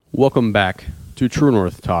Welcome back to True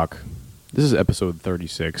North Talk. This is episode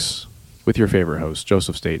 36 with your favorite hosts,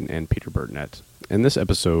 Joseph Staten and Peter Burtnett. In this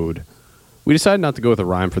episode, we decided not to go with a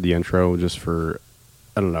rhyme for the intro just for,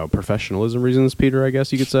 professionalism reasons, Peter, I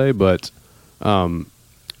guess you could say. But in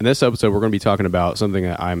this episode, we're going to be talking about something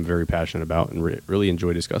that I'm very passionate about and really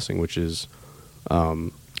enjoy discussing, which is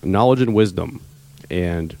knowledge and wisdom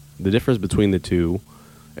and the difference between the two,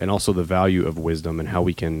 and also the value of wisdom and how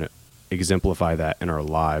we can exemplify that in our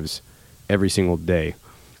lives every single day.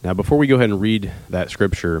 Now, before we go ahead and read that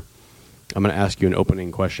scripture, I'm going to ask you an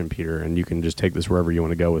opening question, Peter, and you can just take this wherever you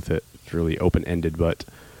want to go with it. It's really open-ended, but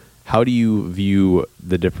how do you view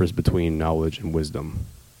the difference between knowledge and wisdom?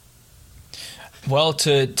 Well,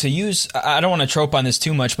 to use, I don't want to trope on this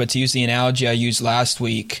too much, but to use the analogy I used last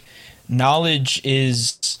week, knowledge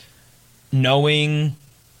is knowing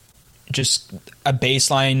just a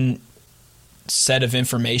baseline set of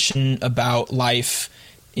information about life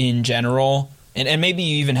in general, and maybe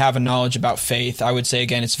you even have a knowledge about faith. I would say,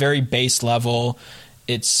 again, it's very base level.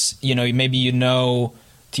 It's, maybe to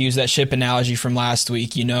use that ship analogy from last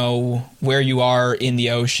week, you know where you are in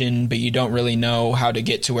the ocean, but you don't really know how to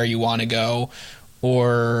get to where you want to go,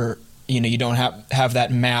 or you don't have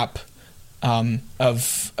that map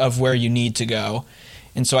of where you need to go.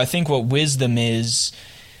 And so I think what wisdom is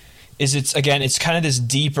it's kind of this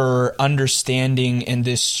deeper understanding and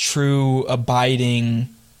this true abiding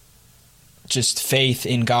just faith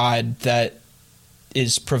in God that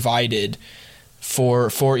is provided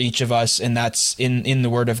for each of us, and that's in the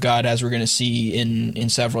Word of God, as we're going to see in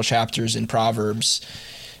several chapters in Proverbs.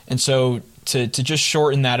 And so to just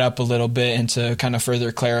shorten that up a little bit and to kind of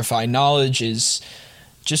further clarify, knowledge is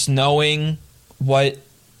just knowing what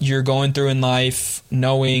you're going through in life,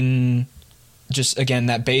 knowing just, again,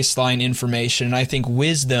 that baseline information. And I think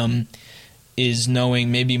wisdom is knowing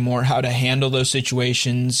maybe more how to handle those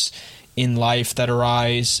situations in life that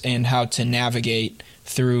arise and how to navigate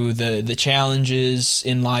through the challenges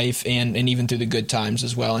in life and even through the good times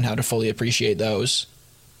as well, and how to fully appreciate those.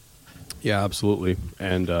 Yeah, absolutely.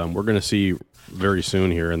 And we're going to see very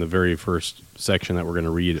soon here in the very first section that we're going to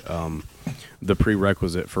read the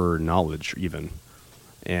prerequisite for knowledge even.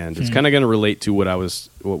 And it's kind of going to relate to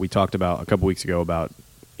what we talked about a couple weeks ago about,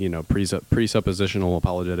 presuppositional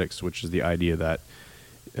apologetics, which is the idea that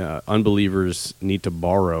unbelievers need to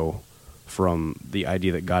borrow from the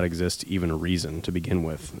idea that God exists even a reason to begin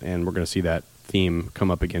with. And we're going to see that theme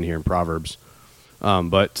come up again here in Proverbs.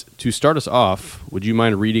 But to start us off, would you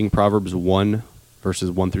mind reading Proverbs 1,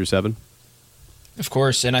 verses 1 through 7? Of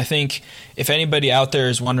course, and I think if anybody out there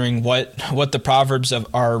is wondering what the Proverbs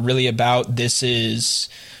are really about, this is,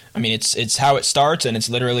 it's how it starts, and it's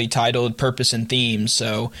literally titled Purpose and Theme.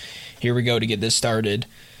 So here we go to get this started.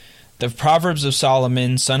 The Proverbs of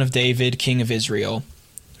Solomon, son of David, king of Israel,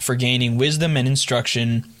 for gaining wisdom and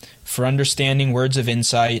instruction, for understanding words of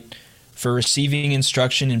insight, for receiving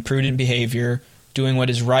instruction in prudent behavior, doing what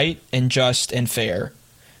is right and just and fair,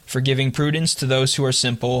 for giving prudence to those who are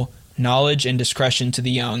simple, knowledge and discretion to the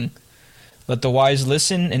young. Let the wise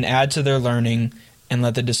listen and add to their learning, and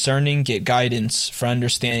let the discerning get guidance for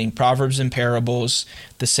understanding proverbs and parables,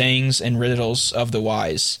 the sayings and riddles of the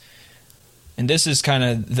wise. And this is kind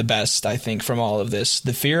of the best, I think, from all of this.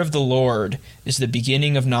 The fear of the Lord is the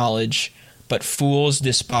beginning of knowledge, but fools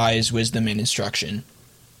despise wisdom and instruction.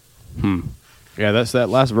 Yeah, that's that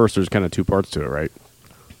last verse. There's kind of two parts to it, right?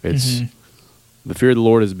 It's the fear of the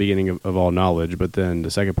Lord is the beginning of all knowledge, but then the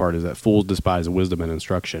second part is that fools despise wisdom and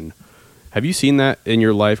instruction. Have you seen that in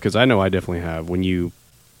your life? Because I know I definitely have. When you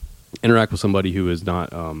interact with somebody who is not,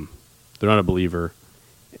 they're not a believer,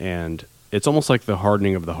 and it's almost like the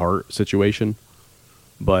hardening of the heart situation.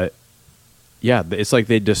 But yeah, it's like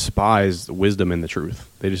they despise wisdom and the truth.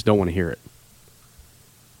 They just don't want to hear it.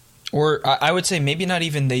 Or I would say maybe not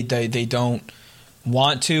even they don't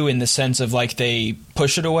want to, in the sense of like they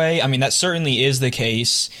push it away. I mean, that certainly is the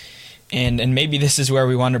case. And maybe this is where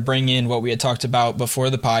we want to bring in what we had talked about before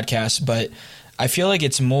the podcast, but I feel like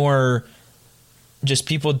it's more just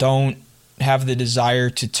people don't have the desire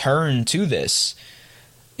to turn to this.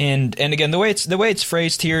 And again, the way it's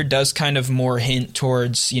phrased here does kind of more hint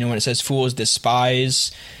towards, when it says fools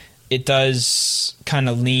despise, it does kind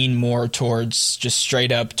of lean more towards just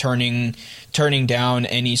straight up turning down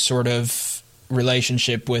any sort of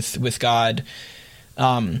relationship with God.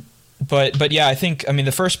 But yeah, I think,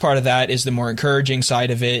 the first part of that is the more encouraging side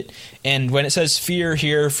of it. And when it says fear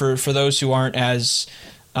here, for those who aren't as,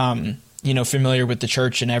 familiar with the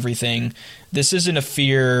church and everything, this isn't a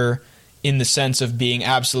fear in the sense of being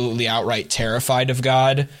absolutely outright terrified of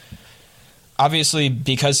God. Obviously,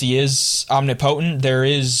 because he is omnipotent, there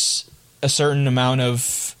is a certain amount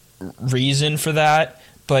of reason for that.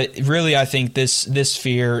 But really, I think this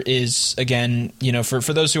fear is, again,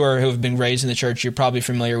 for those who have been raised in the church, you're probably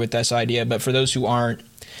familiar with this idea. But for those who aren't,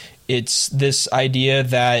 it's this idea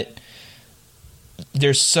that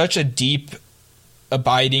there's such a deep,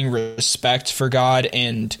 abiding respect for God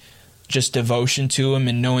and just devotion to him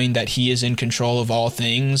and knowing that he is in control of all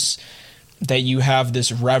things, that you have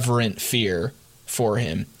this reverent fear for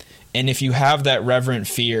him. And if you have that reverent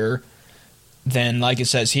fear, then, like it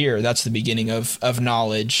says here, that's the beginning of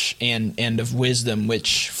knowledge and of wisdom,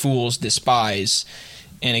 which fools despise.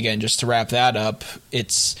 And again, just to wrap that up,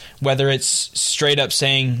 it's whether it's straight up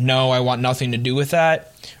saying, no, I want nothing to do with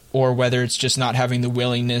that, or whether it's just not having the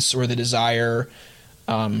willingness or the desire,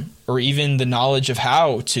 or even the knowledge of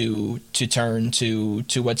how to turn to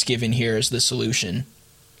what's given here as the solution.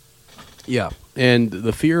 Yeah. And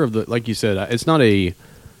the fear of like you said, it's not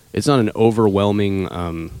an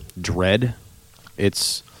overwhelming dread.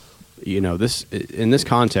 It's, this in this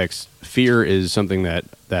context, fear is something that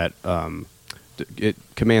it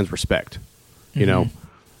commands respect.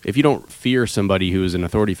 If you don't fear somebody who is an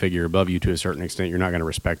authority figure above you to a certain extent, you're not going to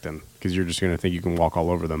respect them because you're just going to think you can walk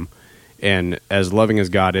all over them. And as loving as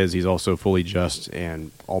God is, he's also fully just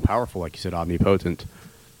and all powerful, like you said, omnipotent.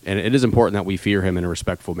 And it is important that we fear him in a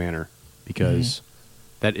respectful manner because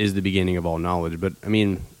that is the beginning of all knowledge. But I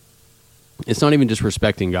mean, it's not even just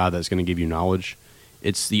respecting God that's going to give you knowledge.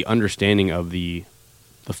 It's the understanding of the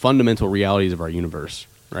fundamental realities of our universe,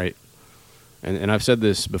 right? And I've said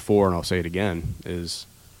this before, and I'll say it again, is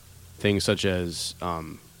things such as,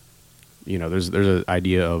 there's an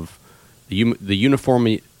idea of the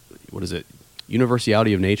uniformity,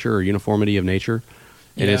 universality of nature or uniformity of nature.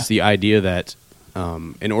 And it's the idea that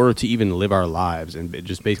in order to even live our lives and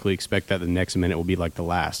just basically expect that the next minute will be like the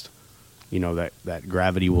last, that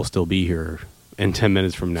gravity will still be here in 10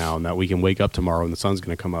 minutes from now and that we can wake up tomorrow and the sun's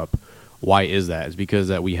going to come up. Why is that? It's because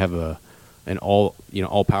that we have an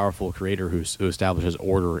all-powerful creator who establishes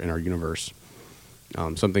order in our universe.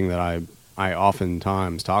 Something that I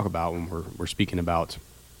oftentimes talk about when we're speaking about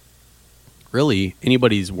really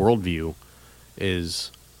anybody's worldview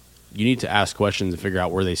is you need to ask questions and figure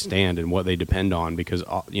out where they stand and what they depend on because,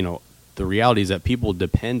 the reality is that people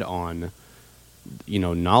depend on,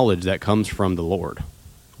 knowledge that comes from the Lord,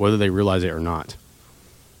 whether they realize it or not.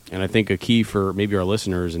 And I think a key for maybe our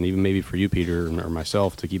listeners and even maybe for you, Peter, or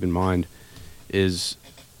myself to keep in mind is,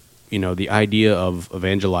 the idea of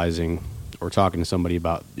evangelizing or talking to somebody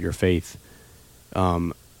about your faith.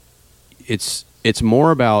 It's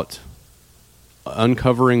more about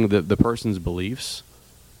uncovering the person's beliefs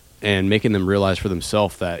and making them realize for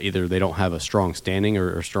themselves that either they don't have a strong standing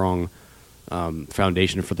or a strong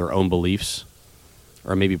foundation for their own beliefs,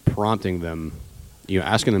 or maybe prompting them,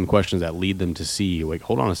 asking them questions that lead them to see, like,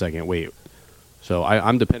 hold on a second, wait. So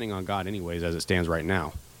I'm depending on God anyways as it stands right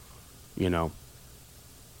now,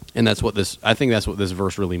 And I think that's what this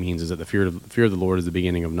verse really means, is that the fear of the Lord is the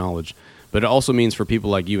beginning of knowledge. But it also means for people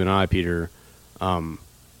like you and I, Peter,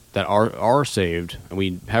 that are saved and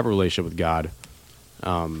we have a relationship with God,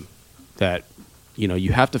 that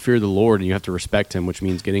you have to fear the Lord and you have to respect him, which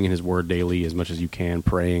means getting in his word daily as much as you can,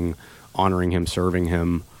 praying, honoring him, serving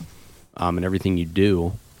him, and everything you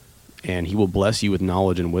do. And he will bless you with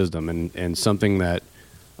knowledge and wisdom. And something that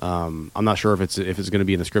I'm not sure if it's going to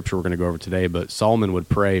be in the scripture we're going to go over today, but Solomon would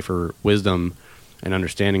pray for wisdom and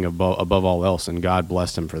understanding above all else, and God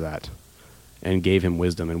blessed him for that and gave him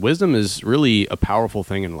wisdom. And wisdom is really a powerful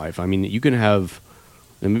thing in life. I mean, you can have,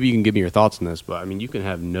 and maybe you can give me your thoughts on this, but I mean, you can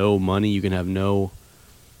have no money, you can have no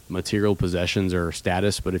material possessions or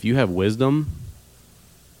status, but if you have wisdom,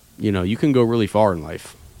 you can go really far in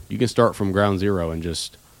life. You can start from ground zero and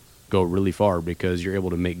just go really far because you're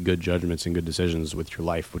able to make good judgments and good decisions with your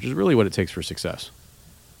life, which is really what it takes for success.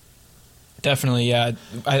 Definitely, yeah.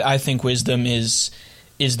 I think wisdom is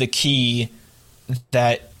the key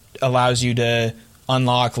that allows you to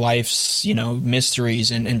unlock life's,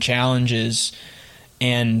 mysteries and challenges.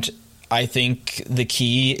 And I think the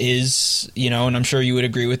key is, and I'm sure you would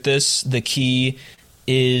agree with this, the key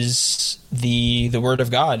is the Word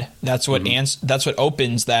of God. That's what that's what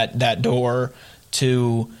opens that door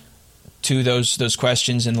to those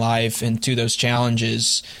questions in life and to those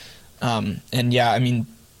challenges. And yeah, I mean,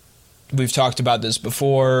 we've talked about this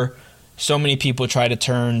before. So many people try to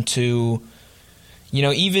turn to,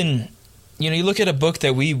 even, you look at a book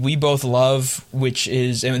that we both love, which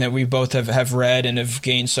is, and that we both have read and have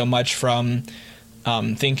gained so much from,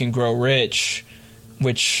 Think and Grow Rich,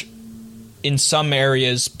 which in some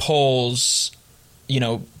areas pulls,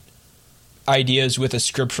 ideas with a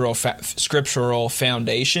scriptural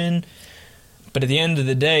foundation. But at the end of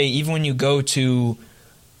the day, even when you go to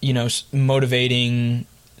motivating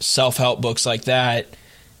self-help books like that,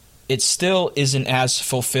 it still isn't as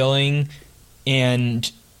fulfilling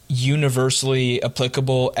and universally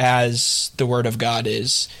applicable as the Word of God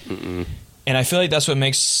is. Mm-mm. And I feel like that's what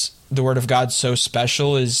makes the Word of God so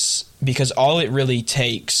special, is because all it really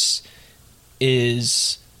takes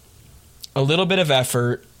is a little bit of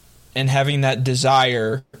effort and having that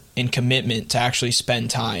desire and commitment to actually spend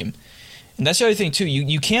time. And that's the other thing too.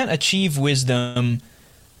 You can't achieve wisdom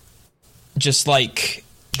just like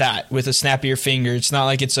that with a snap of your finger. It's not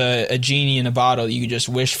like it's a genie in a bottle you can just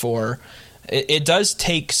wish for. It does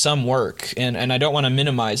take some work, and I don't want to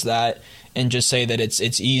minimize that and just say that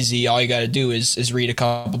it's easy. All you got to do is read a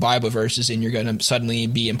couple Bible verses and you're going to suddenly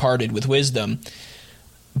be imparted with wisdom.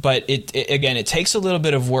 But it takes a little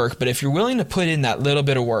bit of work. But if you're willing to put in that little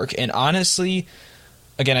bit of work, and honestly,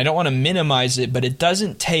 again, I don't want to minimize it, but it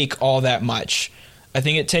doesn't take all that much. I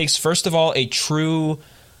think it takes, first of all, a true,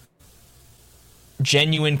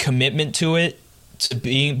 genuine commitment to it, to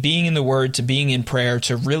being in the Word, to being in prayer,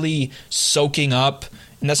 to really soaking up.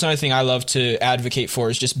 And that's another thing I love to advocate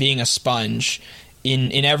for, is just being a sponge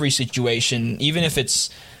in every situation, even if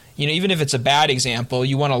it's a bad example.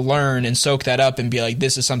 You want to learn and soak that up and be like,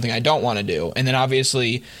 this is something I don't want to do. And then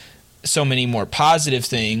obviously so many more positive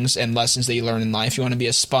things and lessons that you learn in life, you want to be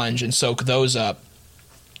a sponge and soak those up.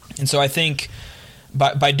 And so I think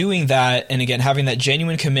by doing that, and again, having that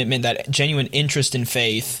genuine commitment, that genuine interest in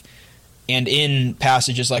faith, and in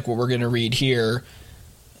passages like what we're going to read here,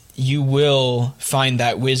 you will find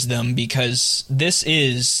that wisdom, because this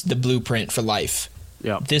is the blueprint for life.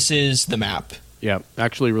 Yeah. This is the map. Yeah.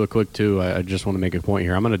 Actually, real quick, too, I just want to make a point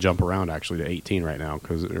here. I'm going to jump around, actually, to 18 right now,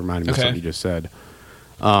 because it reminded me of something you just said.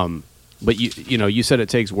 But you said it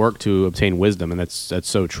takes work to obtain wisdom, and that's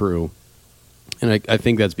so true. And I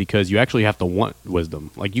think that's because you actually have to want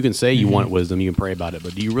wisdom. Like, you can say you want wisdom, you can pray about it,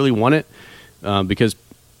 but do you really want it? Because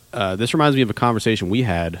this reminds me of a conversation we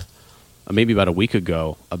had maybe about a week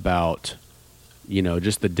ago about,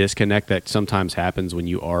 just the disconnect that sometimes happens when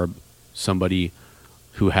you are somebody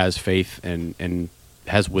who has faith and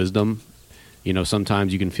has wisdom.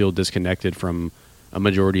 Sometimes you can feel disconnected from a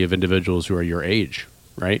majority of individuals who are your age,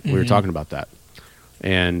 right? We were talking about that.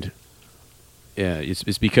 And yeah,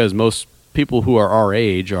 it's because most people who are our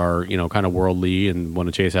age are, kind of worldly and want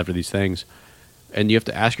to chase after these things. And you have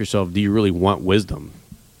to ask yourself, do you really want wisdom?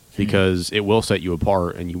 Because it will set you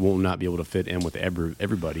apart, and you will not be able to fit in with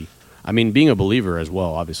everybody. I mean, being a believer as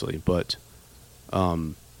well, obviously, but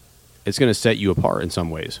it's going to set you apart in some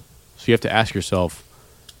ways. So you have to ask yourself,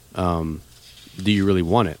 do you really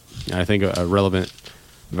want it? And I think a relevant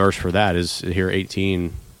verse for that is here,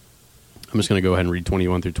 18. I'm just going to go ahead and read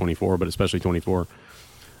 21 through 24, but especially 24.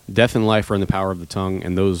 Death and life are in the power of the tongue,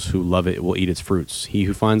 and those who love it will eat its fruits. He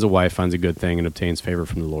who finds a wife finds a good thing and obtains favor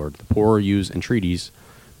from the Lord. The poor use entreaties,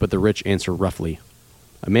 but the rich answer roughly.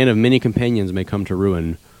 A man of many companions may come to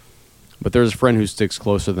ruin, but there is a friend who sticks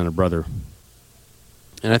closer than a brother.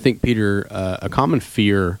 And I think, Peter, a common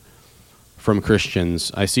fear from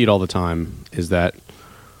Christians, I see it all the time, is that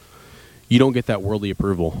you don't get that worldly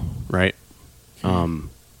approval, right?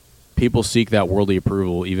 People seek that worldly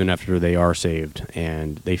approval even after they are saved,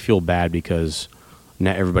 and they feel bad because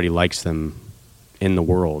not everybody likes them in the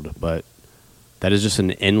world. But that is just an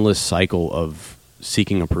endless cycle of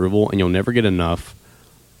seeking approval, and you'll never get enough.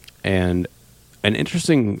 And an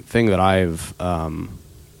interesting thing that I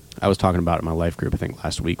was talking about in my life group, I think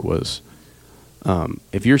last week, was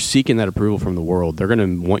if you're seeking that approval from the world, they're going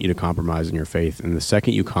to want you to compromise in your faith. And the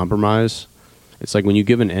second you compromise, it's like when you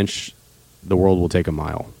give an inch, the world will take a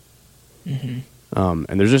mile. And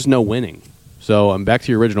there's just no winning. So back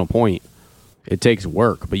to your original point, it takes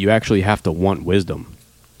work, but you actually have to want wisdom,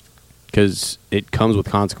 because it comes with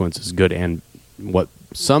consequences, good and what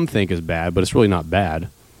some think is bad, but it's really not bad.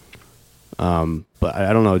 But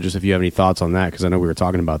I don't know, just if you have any thoughts on that, because I know we were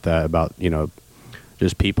talking about that, about,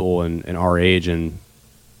 just people in our age and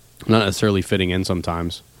not necessarily fitting in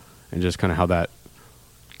sometimes, and just kind of how that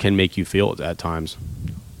can make you feel at times.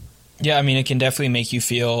 Yeah, I mean, it can definitely make you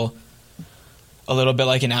feel a little bit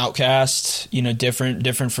like an outcast,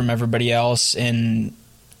 different from everybody else. And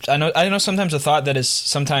I know sometimes a thought that is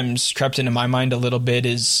sometimes crept into my mind a little bit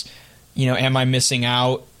is, am I missing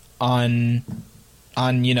out on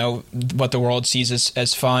what the world sees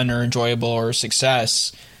as fun or enjoyable or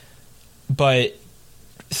success? But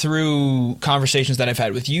through conversations that I've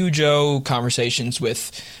had with you, Joe, conversations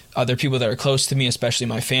with other people that are close to me, especially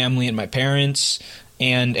my family and my parents,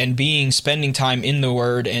 and spending time in the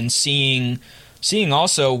Word and seeing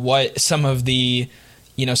also what some of the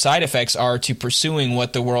side effects are to pursuing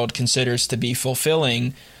what the world considers to be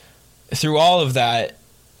fulfilling. Through all of that,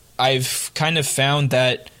 I've kind of found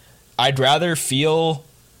that I'd rather feel,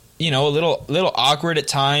 a little awkward at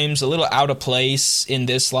times, a little out of place in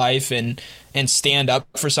this life, and stand up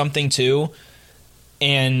for something too.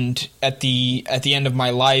 And at the end of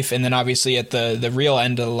my life, and then obviously at the real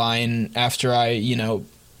end of the line, after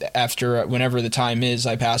after whenever the time is,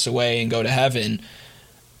 I pass away and go to heaven,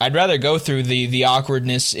 I'd rather go through the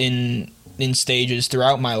awkwardness in stages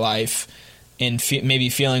throughout my life, and maybe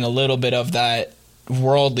feeling a little bit of that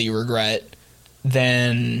worldly regret,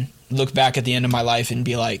 than look back at the end of my life and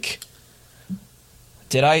be like,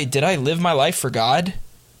 did I live my life for God?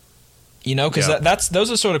 Because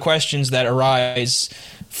those are sort of questions that arise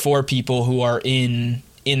for people who are in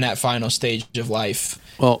that final stage of life.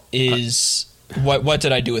 Well, what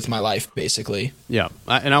did I do with my life, basically? Yeah,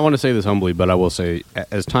 and I want to say this humbly, but I will say,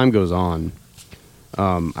 as time goes on,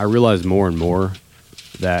 I realize more and more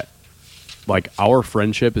that, like, our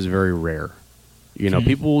friendship is very rare.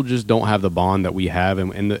 People just don't have the bond that we have,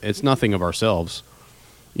 and it's nothing of ourselves.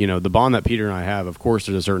 The bond that Peter and I have, of course,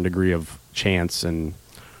 there's a certain degree of chance and,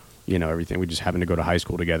 everything. We just happened to go to high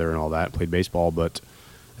school together and all that, played baseball, but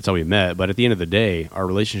that's how we met. But at the end of the day, our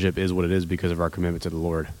relationship is what it is because of our commitment to the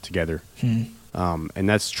Lord together. And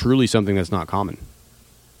that's truly something that's not common.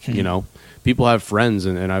 People have friends,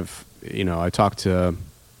 and I've, I talked to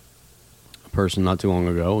a person not too long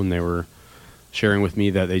ago, and they were sharing with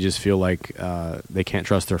me that they just feel like they can't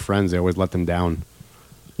trust their friends. They always let them down.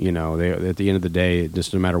 They, at the end of the day,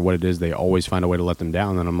 just no matter what it is, they always find a way to let them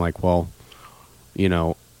down. And I'm like, well,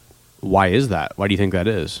 why is that? Why do you think that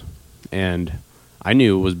is? And I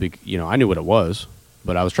knew it was I knew what it was,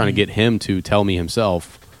 but I was trying to get him to tell me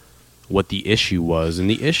himself what the issue was. And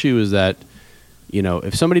the issue is that,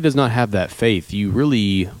 if somebody does not have that faith, you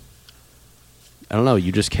really, I don't know,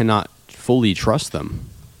 you just cannot fully trust them,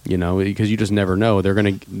 because you just never know.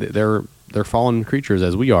 They're fallen creatures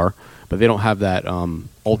as we are, but they don't have that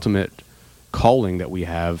ultimate calling that we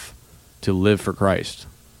have to live for Christ.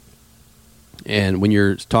 And when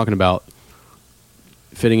you're talking about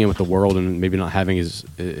fitting in with the world and maybe not having as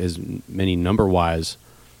many number-wise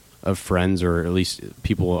of friends, or at least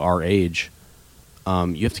people our age,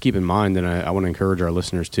 you have to keep in mind, and I want to encourage our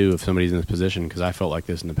listeners too, if somebody's in this position, because I felt like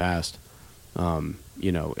this in the past, you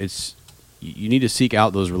need to seek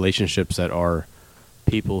out those relationships that are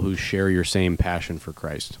people who share your same passion for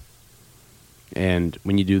Christ. And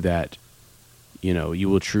when you do that,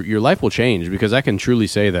 your life will change, because I can truly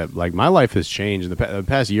say that, like, my life has changed in the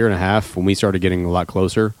past year and a half when we started getting a lot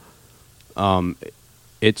closer.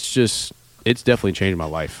 It's definitely changed my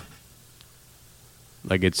life.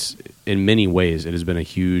 Like, it's, in many ways, it has been a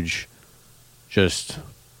huge, I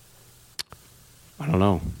don't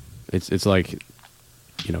know. It's like,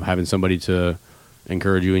 having somebody to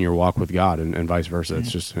encourage you in your walk with God, and vice versa.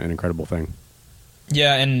 It's just an incredible thing.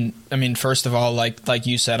 Yeah, and I mean, first of all, like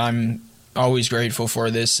you said, I'm always grateful for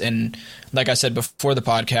this, and like I said before the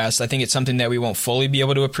podcast, I think it's something that we won't fully be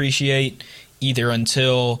able to appreciate either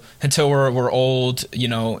until we're old,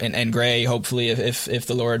 and gray. Hopefully, if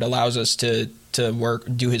the Lord allows us to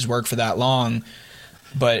do His work for that long.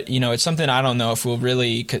 But it's something I don't know if we'll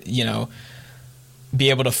really be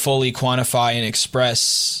able to fully quantify and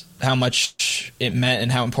express how much it meant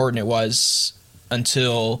and how important it was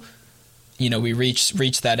until we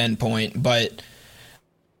reach that end point. But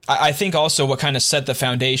I think also what kind of set the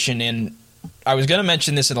foundation, and I was going to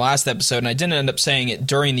mention this in the last episode, and I didn't end up saying it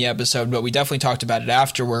during the episode, but we definitely talked about it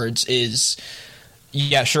afterwards, is,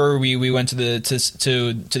 yeah, sure, we went to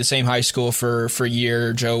the same high school for a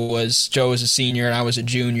year. Joe was a senior and I was a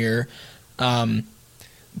junior.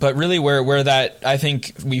 But really where that, I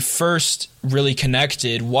think we first really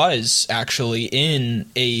connected was actually in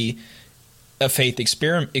a faith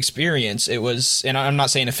experience. It was, and I'm not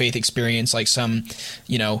saying a faith experience like some,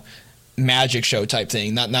 magic show type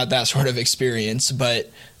thing, not that sort of experience, but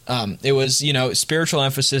it was, spiritual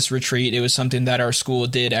emphasis retreat. It was something that our school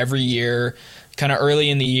did every year, kind of early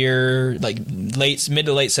in the year, like mid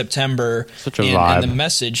to late September. Such a vibe. And the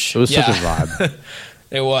message. It was such a vibe.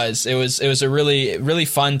 It was a really, really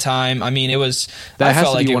fun time. I mean, it was, that I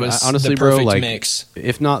felt like it was honestly, the perfect bro, mix.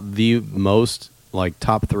 If not the most,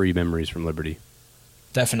 top 3 memories from Liberty.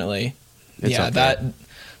 Definitely. It's yeah,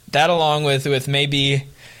 that along with maybe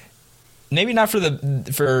not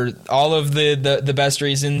for all of the best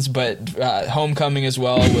reasons, but homecoming as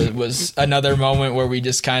well was another moment where we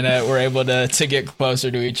just kind of were able to get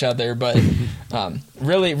closer to each other. But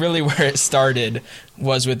really where it started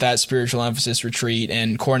was with that spiritual emphasis retreat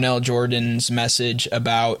and Cornell Jordan's message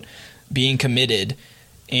about being committed.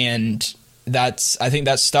 And I think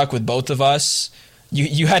that stuck with both of us.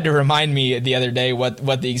 You had to remind me the other day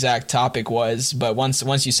what the exact topic was, but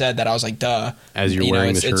once you said that, I was like, duh. As you're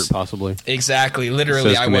wearing the shirt, possibly. Exactly.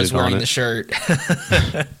 Literally, I was wearing the shirt.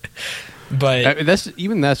 But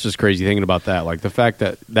that's just crazy thinking about that. Like the fact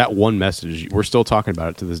that one message, we're still talking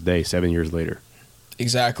about it to this day, 7 years later.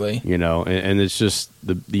 Exactly. And it's just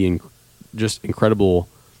just incredible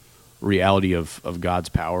reality of God's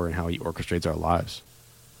power and how He orchestrates our lives.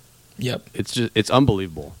 Yep. It's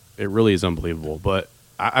unbelievable. It really is unbelievable. But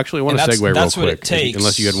I actually want to segue real quick, what it takes.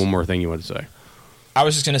 Unless you had one more thing you want to say. I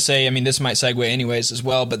was just going to say, I mean, this might segue anyways as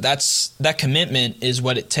well, but that commitment is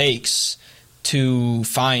what it takes to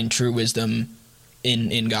find true wisdom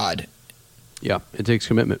in God. Yeah, it takes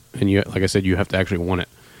commitment, and like I said, you have to actually want it.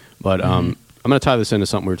 But I'm going to tie this into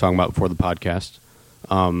something we were talking about before the podcast,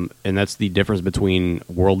 and that's the difference between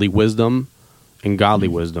worldly wisdom and godly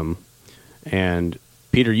wisdom. And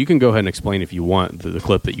Peter, you can go ahead and explain if you want the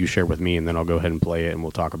clip that you shared with me, and then I'll go ahead and play it, and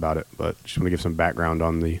we'll talk about it. But just want to give some background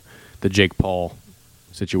on the Jake Paul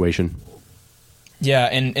situation. Yeah,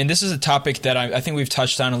 and this is a topic that I think we've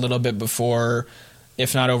touched on a little bit before,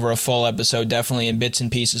 if not over a full episode, definitely in bits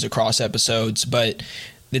and pieces across episodes. But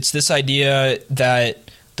it's this idea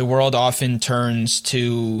that the world often turns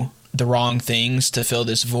to the wrong things to fill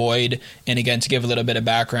this void. And again, to give a little bit of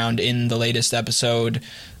background, in the latest episode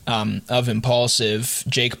of Impulsive,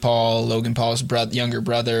 Jake Paul, Logan Paul's younger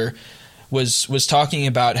brother, was talking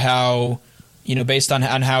about how, based on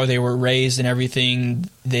how they were raised and everything,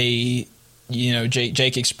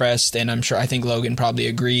 Jake expressed, and I think Logan probably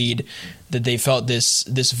agreed, that they felt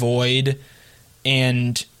this void.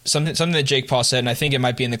 And something that Jake Paul said, and I think it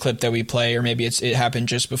might be in the clip that we play, or maybe it happened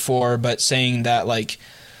just before, but saying that, like,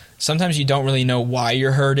 sometimes you don't really know why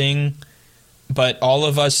you're hurting, but all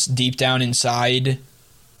of us deep down inside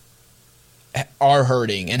are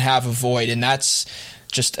hurting and have a void, and that's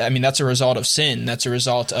a result of sin. That's a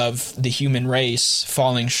result of the human race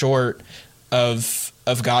falling short of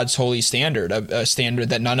God's holy standard, a standard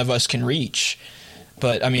that none of us can reach.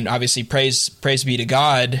 But I mean, obviously, praise be to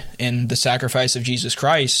God and the sacrifice of Jesus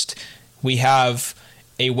Christ. We have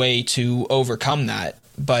a way to overcome that.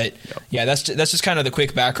 But yeah, that's just kind of the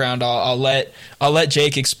quick background. I'll let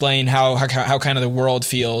Jake explain how kind of the world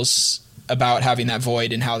feels about having that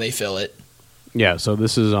void and how they fill it. Yeah, so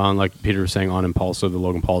this is on, like Peter was saying, on Impulsive, the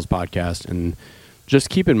Logan Paul's podcast. And just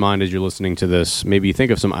keep in mind as you're listening to this, maybe think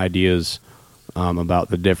of some ideas about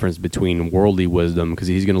the difference between worldly wisdom, because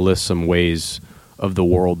he's going to list some ways of the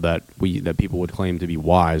world that people would claim to be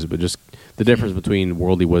wise, but just the difference between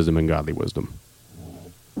worldly wisdom and godly wisdom.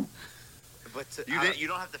 But you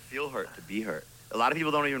don't have to feel hurt to be hurt. A lot of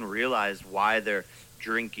people don't even realize why they're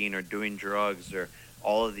drinking or doing drugs or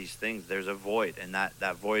all of these things. There's a void, and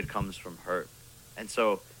that void comes from hurt. And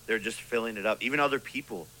so they're just filling it up. Even other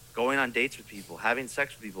people, going on dates with people, having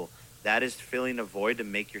sex with people, that is filling a void to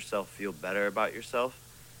make yourself feel better about yourself.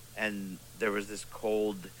 And there was this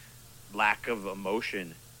cold lack of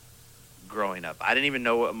emotion growing up. I didn't even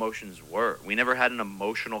know what emotions were. We never had an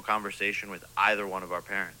emotional conversation with either one of our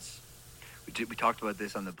parents. We talked about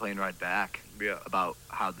this on the plane ride back. Yeah. About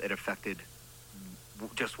how it affected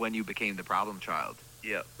just when you became the problem child.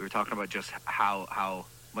 Yeah. We were talking about just how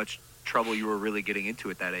much trouble you were really getting into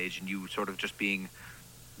at that age, and you sort of just being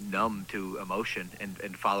numb to emotion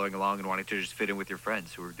and following along and wanting to just fit in with your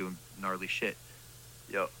friends who were doing gnarly shit.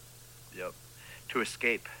 Yep. To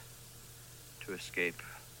escape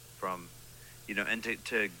from, and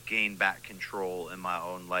to gain back control in my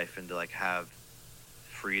own life, and to like have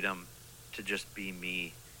freedom to just be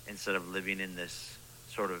me instead of living in this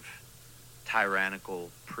sort of tyrannical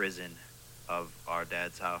prison of our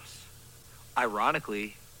dad's house.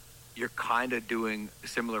 Ironically, you're kind of doing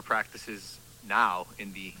similar practices now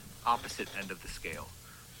in the opposite end of the scale.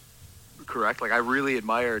 Correct? Like, I really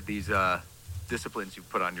admired these disciplines you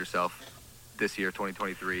put on yourself this year,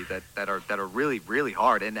 2023, that are really, really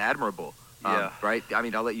hard and admirable. Yeah. Right? I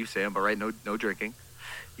mean, I'll let you say them, but right, no drinking.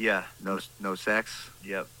 Yeah. No sex.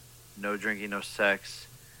 Yep. No drinking, no sex.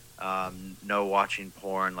 No watching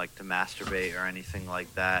porn, like to masturbate or anything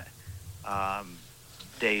like that.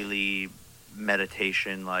 Daily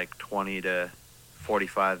meditation, like 20 to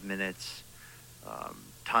 45 minutes.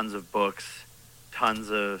 Tons of books,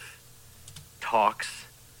 tons of talks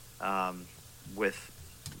with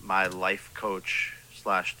my life coach /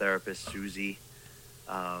 therapist, Susie,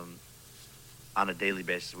 on a daily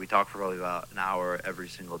basis. We talk for probably about an hour every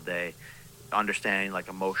single day, understanding like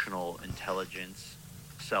emotional intelligence,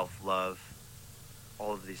 self-love,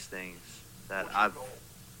 all of these things that I've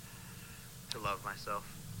to love myself.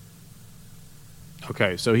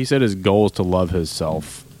 Okay, so he said his goal is to love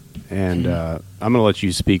himself. And I'm going to let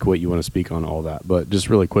you speak what you want to speak on all that. But just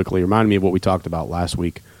really quickly, remind me of what we talked about last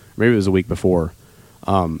week. Maybe it was a week before.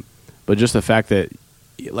 But just the fact that,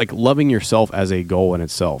 like, loving yourself as a goal in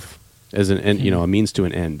itself, as an end, a means to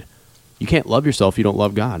an end. You can't love yourself if you don't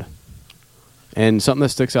love God. And something that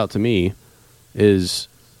sticks out to me is,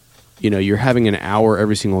 you're having an hour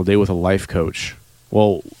every single day with a life coach.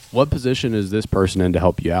 Well, what position is this person in to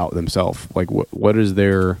help you out themselves? Like, what is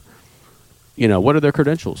their, what are their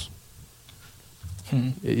credentials?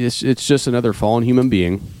 It's just another fallen human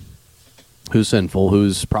being who's sinful,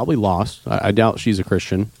 who's probably lost. I doubt she's a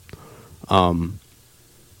Christian.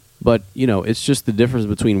 But, it's just the difference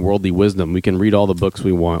between worldly wisdom. We can read all the books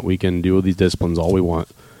we want. We can do all these disciplines all we want.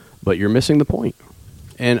 But you're missing the point.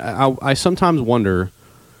 And I sometimes wonder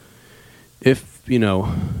if,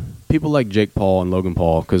 people like Jake Paul and Logan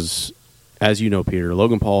Paul, because, as you know, Peter,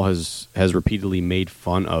 Logan Paul has repeatedly made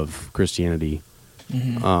fun of Christianity.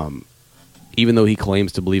 Even though he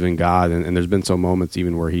claims to believe in God, and there's been some moments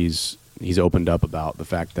even where he's opened up about the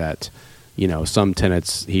fact that, some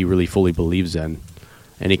tenets he really fully believes in.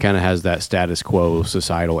 And he kind of has that status quo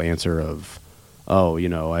societal answer of,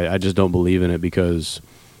 I just don't believe in it because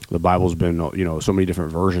the Bible's been, so many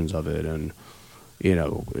different versions of it. And,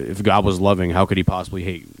 if God was loving, how could he possibly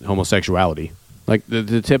hate homosexuality? Like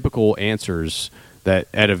the typical answers that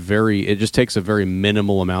it just takes a very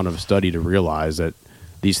minimal amount of study to realize that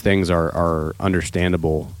these things are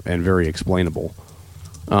understandable and very explainable.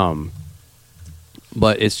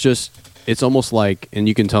 But it's almost like, and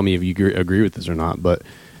you can tell me if you agree with this or not, but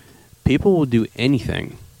people will do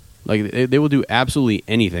anything. Like, they will do absolutely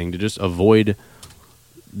anything to just avoid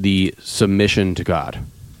the submission to God.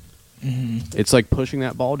 It's like pushing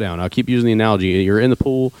that ball down. I'll keep using the analogy. You're in the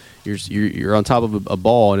pool, you're on top of a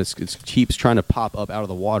ball, and it keeps trying to pop up out of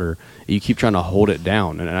the water. You keep trying to hold it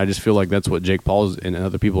down. And I just feel like that's what Jake Paul and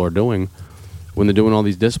other people are doing when they're doing all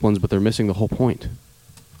these disciplines, but they're missing the whole point.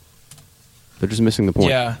 They're just missing the point.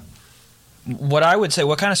 Yeah. What I would say,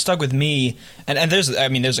 what kind of stuck with me, and there's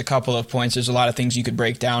a couple of points. There's a lot of things you could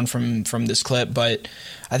break down from this clip, but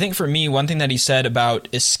I think for me, one thing that he said about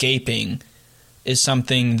escaping is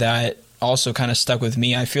something that also kind of stuck with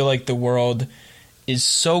me. I feel like the world is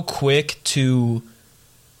so quick to,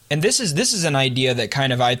 and this is an idea that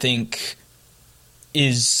kind of, I think,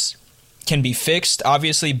 can be fixed,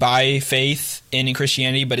 obviously, by faith and in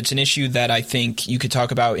Christianity, but it's an issue that I think you could talk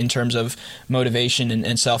about in terms of motivation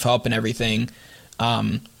and self-help and everything.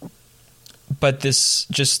 But this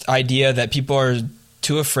just idea that people are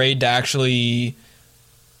too afraid to actually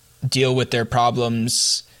deal with their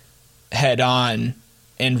problems head on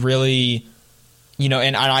and really,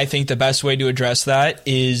 and I think the best way to address that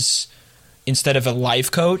is, instead of a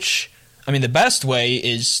life coach, the best way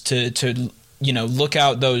is to look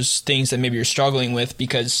out those things that maybe you're struggling with,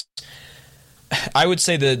 because I would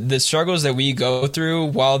say the struggles that we go through,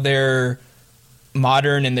 while they're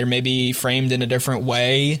modern and they're maybe framed in a different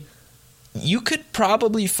way, you could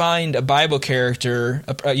probably find a Bible character,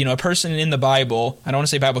 a person in the Bible. I don't want to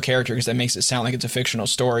say Bible character because that makes it sound like it's a fictional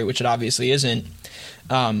story, which it obviously isn't.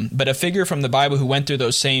 But a figure from the Bible who went through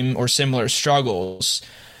those same or similar struggles.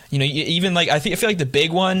 Even like I feel like the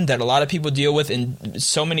big one that a lot of people deal with in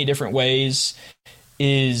so many different ways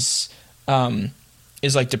is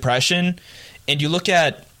like depression. And you look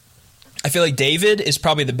at, I feel like David is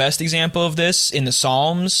probably the best example of this in the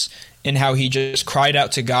Psalms, and how he just cried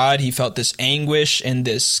out to God. He felt this anguish and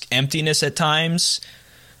this emptiness at times.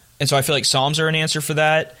 And so I feel like Psalms are an answer for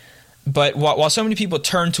that. But while so many people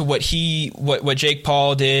turn to what Jake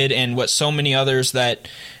Paul did, and what so many others that,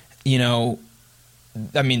 the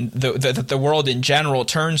world in general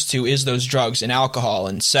turns to, is those drugs and alcohol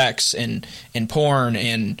and sex and porn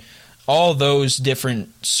and all those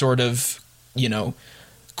different sort of,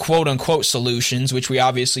 quote-unquote solutions, which we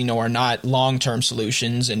obviously know are not long-term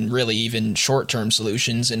solutions and really even short-term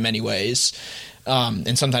solutions in many ways.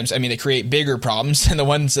 And sometimes, they create bigger problems than the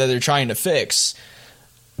ones that they're trying to fix.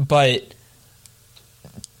 But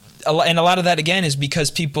a lot of that, again, is because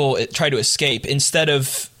people try to escape instead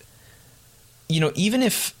of, even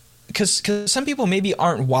if – because some people maybe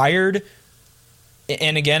aren't wired –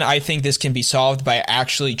 and again, I think this can be solved by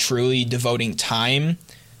actually truly devoting time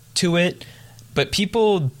to it. But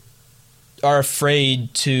people are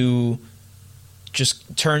afraid to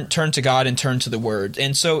just turn to God and turn to the Word.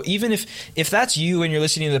 And so even if that's you and you're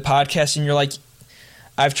listening to the podcast and you're like,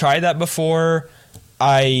 I've tried that before,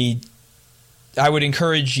 I would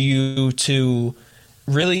encourage you to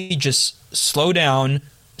really just slow down,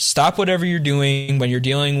 stop whatever you're doing when you're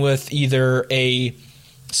dealing with either a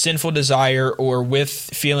sinful desire or with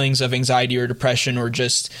feelings of anxiety or depression or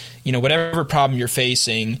just, whatever problem you're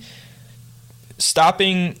facing,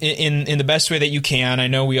 stopping in the best way that you can. I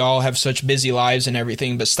know we all have such busy lives and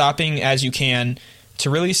everything, but stopping as you can to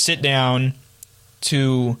really sit down,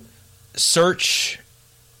 to search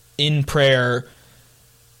in prayer,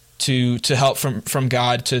 to help from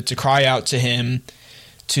God, to cry out to Him,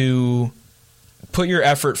 to put your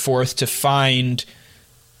effort forth to find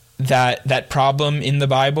that problem in the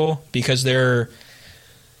Bible, because I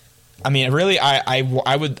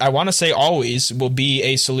want to say always will be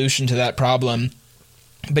a solution to that problem.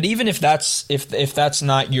 But even if that's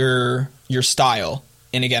not your style,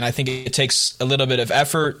 and again, I think it takes a little bit of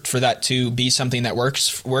effort for that to be something that works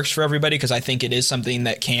for everybody, because I think it is something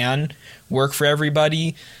that can work for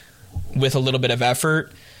everybody with a little bit of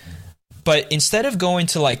effort. But instead of going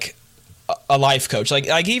to like a life coach, like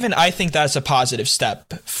even I think that's a positive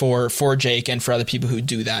step for Jake and for other people who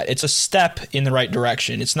do that. It's a step in the right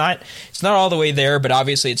direction. It's not all the way there, but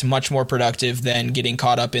obviously it's much more productive than getting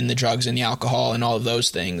caught up in the drugs and the alcohol and all of those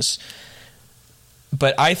things.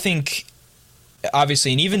 But I think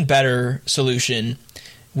obviously an even better solution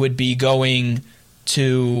would be going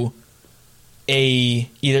to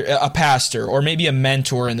either a pastor or maybe a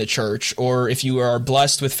mentor in the church, or if you are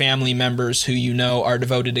blessed with family members who are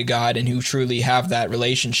devoted to God and who truly have that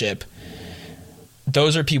relationship,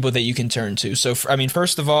 those are people that you can turn to. So,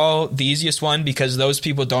 first of all, the easiest one, because those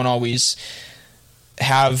people don't always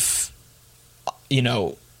have,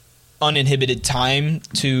 uninhibited time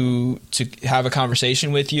to have a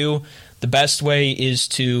conversation with you. The best way is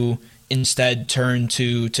to instead turn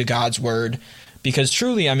to God's word. Because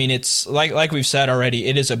truly, it's like we've said already,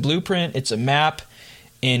 it is a blueprint, it's a map,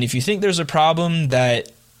 and if you think there's a problem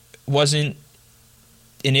that wasn't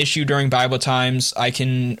an issue during Bible times, I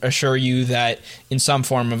can assure you that in some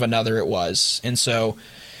form of another it was. And so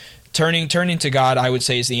turning to God, I would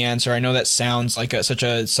say, is the answer. I know that sounds like such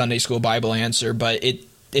a Sunday school Bible answer, but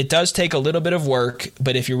it does take a little bit of work,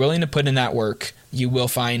 but if you're willing to put in that work, you will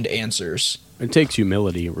find answers. It takes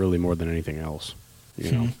humility really more than anything else,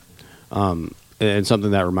 And something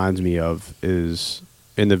that reminds me of is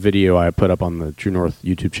in the video I put up on the True North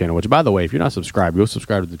YouTube channel, which, by the way, if you're not subscribed, go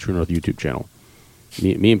subscribe to the True North YouTube channel.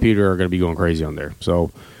 Me and Peter are going to be going crazy on there. So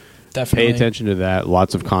definitely pay attention to that.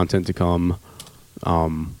 Lots of content to come.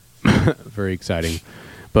 Very exciting.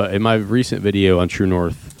 But in my recent video on True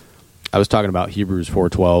North, I was talking about Hebrews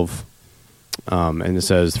 4:12, and it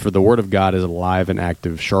says, "For the word of God is alive and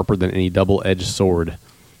active, sharper than any double-edged sword.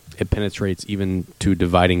 It penetrates even to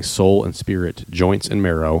dividing soul and spirit, joints and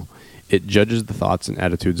marrow. It judges the thoughts and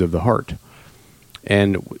attitudes of the heart."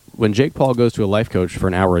 And when Jake Paul goes to a life coach for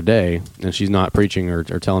an hour a day, and she's not preaching or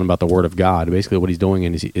telling about the Word of God, basically what he's doing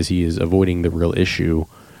is he is avoiding the real issue,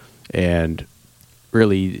 and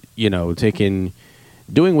really,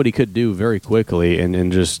 doing what he could do very quickly,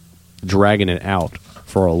 and just dragging it out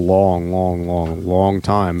for a long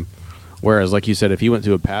time. Whereas, like you said, if he went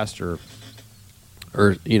to a pastor,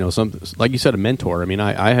 or some, like you said, a mentor.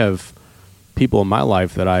 I have people in my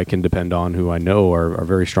life that I can depend on who I know are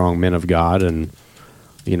very strong men of God, and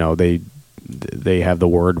they have the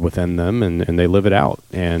word within them, and they live it out.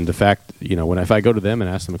 And the fact, if I go to them and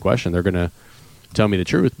ask them a question, they're going to tell me the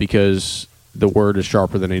truth, because the word is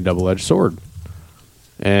sharper than a double-edged sword.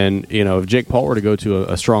 And if Jake Paul were to go to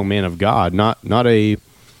a strong man of God, not a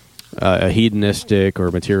hedonistic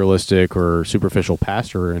or materialistic or superficial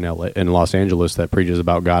pastor in Los Angeles that preaches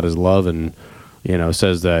about God as love and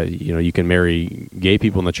says that you can marry gay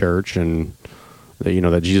people in the church, and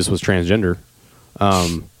that Jesus was transgender.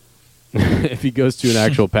 If he goes to an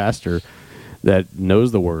actual pastor that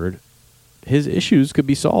knows the word, his issues could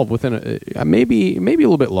be solved within maybe a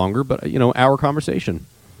little bit longer, but hour conversation.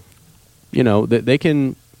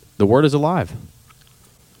 The word is alive.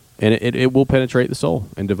 And it will penetrate the soul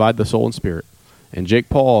and divide the soul and spirit. And Jake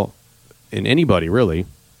Paul, and anybody really,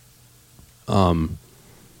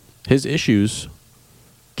 his issues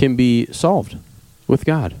can be solved with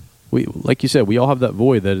God. Like you said, we all have that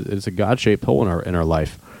void that is a God-shaped hole in our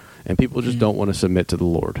life, and people just don't want to submit to the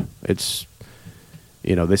Lord. It's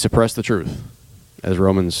they suppress the truth, as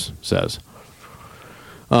Romans says.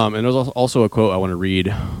 And there's also a quote I want to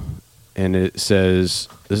read, and it says,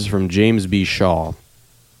 this is from James B. Shaw.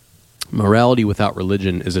 "Morality without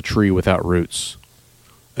religion is a tree without roots,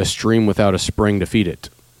 a stream without a spring to feed it,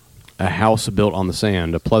 a house built on the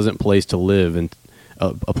sand, a pleasant place to live in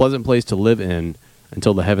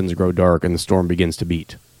until the heavens grow dark and the storm begins to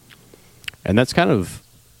beat." And that's kind of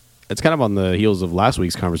on the heels of last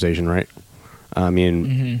week's conversation, right?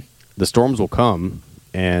 The storms will come,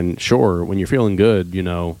 and sure, when you're feeling good,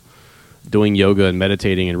 doing yoga and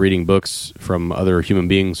meditating and reading books from other human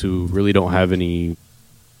beings who really don't have any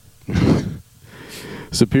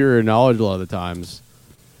superior knowledge a lot of the times,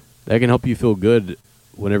 that can help you feel good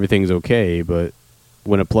when everything's okay. But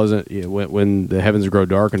when when the heavens grow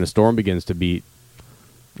dark and a storm begins to beat,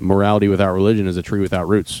 morality without religion is a tree without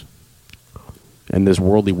roots, and this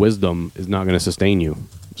worldly wisdom is not going to sustain you.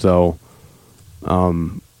 So, I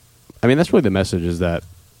mean, that's really the message, is that,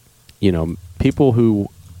 people who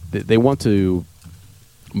they want to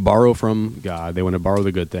borrow from God, they want to borrow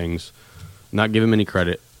the good things, not give him any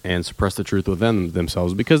credit, and suppress the truth within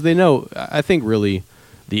themselves, because they know, I think really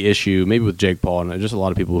the issue, maybe with Jake Paul and just a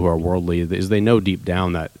lot of people who are worldly, is they know deep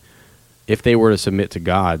down that if they were to submit to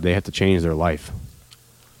God, they have to change their life.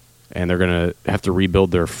 And they're going to have to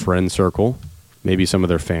rebuild their friend circle, maybe some of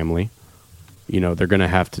their family. They're going to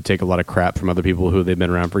have to take a lot of crap from other people who they've been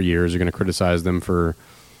around for years. They're going to criticize them for,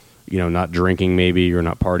 not drinking maybe, or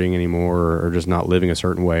not partying anymore, or just not living a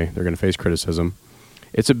certain way. They're going to face criticism.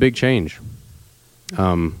 It's a big change.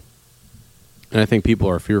 And I think people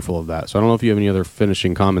are fearful of that. So I don't know if you have any other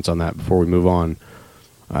finishing comments on that before we move on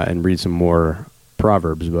and read some more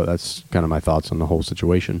Proverbs, but that's kind of my thoughts on the whole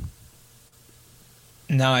situation.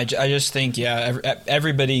 No, I just think,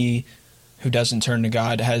 everybody who doesn't turn to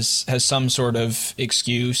God has some sort of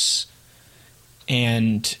excuse,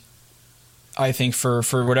 and I think for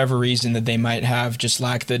whatever reason that they might have, just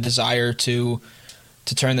lack the desire to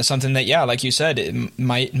turn to something that, like you said, it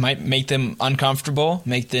might make them uncomfortable,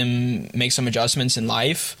 make them make some adjustments in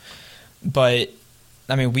life. But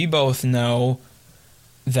I mean, we both know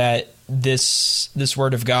that this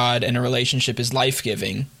word of God and a relationship is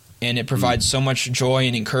life-giving, and it provides so much joy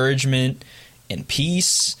and encouragement and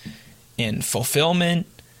peace and fulfillment.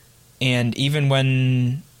 And even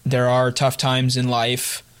when there are tough times in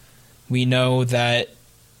life, we know that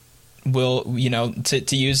we'll,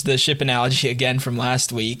 to use the ship analogy again from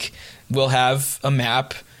last week, we'll have a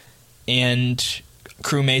map and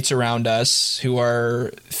crewmates around us who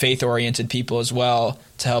are faith-oriented people as well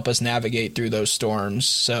to help us navigate through those storms.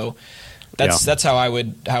 So that's how I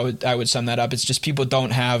would sum that up. It's just people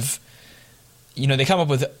don't have, they come up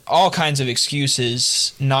with all kinds of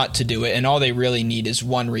excuses not to do it, and all they really need is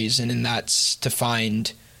one reason, and that's to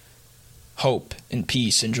find hope and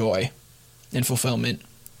peace and joy and fulfillment,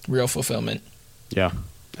 real fulfillment. Yeah,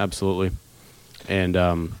 absolutely. And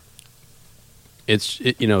it's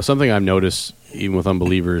something I've noticed even with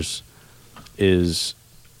unbelievers is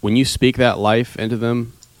when you speak that life into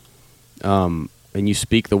them, and you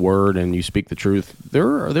speak the word and you speak the truth,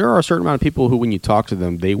 there are a certain amount of people who, when you talk to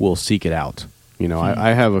them, they will seek it out. I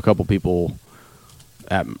have a couple people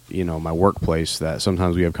at my workplace that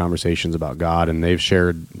sometimes we have conversations about God, and they've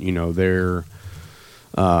shared their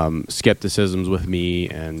skepticisms with me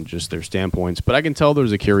and just their standpoints. But I can tell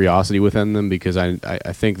there's a curiosity within them, because I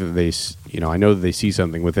think that they I know that they see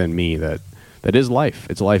something within me that is life.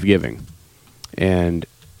 It's life-giving, and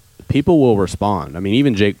people will respond. I mean,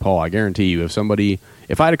 even Jake Paul, I guarantee you, if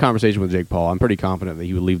I had a conversation with Jake Paul, I'm pretty confident that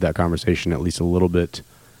he would leave that conversation at least a little bit,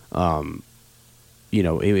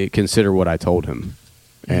 consider what I told him,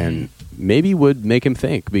 and maybe would make him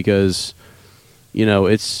think, because,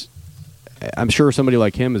 I'm sure somebody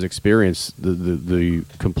like him has experienced the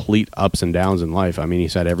complete ups and downs in life. I mean,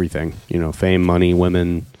 he's had everything, fame, money,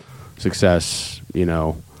 women, success,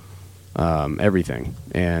 everything.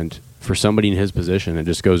 And for somebody in his position, it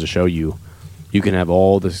just goes to show you can have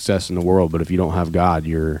all the success in the world, but if you don't have God,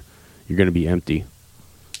 you're going to be empty.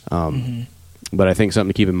 But I think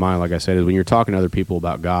something to keep in mind, like I said, is when you're talking to other people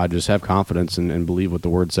about God, just have confidence and believe what the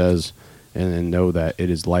Word says, and know that it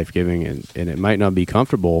is life-giving. And it might not be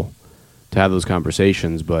comfortable to have those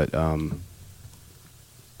conversations, but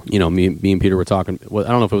me and Peter were talking. Well, I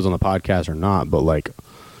don't know if it was on the podcast or not, but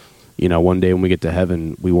one day when we get to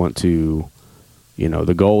heaven, we want to,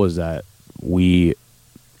 the goal is that we,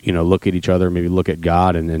 look at each other, maybe look at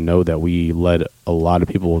God, and then know that we led a lot of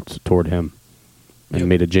people toward Him and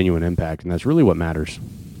made a genuine impact, and that's really what matters.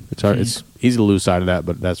 It's easy to lose sight of that,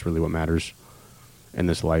 but that's really what matters in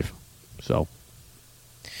this life. So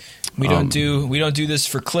we don't do this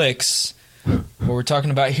for clicks. What we're talking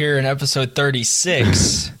about here in episode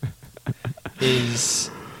 36 is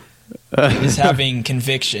having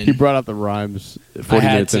conviction. He brought out the rhymes 40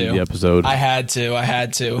 minutes into the episode. I had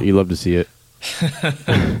to. You love to see it.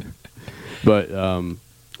 But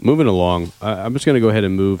moving along, I'm just going to go ahead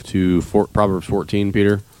and move to Proverbs 14,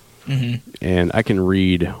 Peter. And I can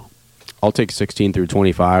read, I'll take 16 through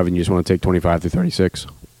 25, and you just want to take 25 through 36.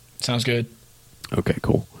 Sounds good. Okay,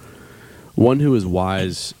 cool. One who is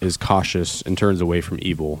wise is cautious and turns away from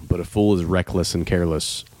evil, but a fool is reckless and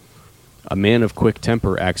careless. A man of quick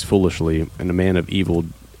temper acts foolishly, and a man of evil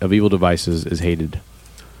devices is hated.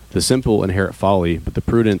 The simple inherit folly, but the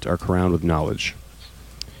prudent are crowned with knowledge.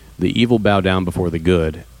 The evil bow down before the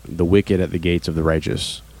good, the wicked at the gates of the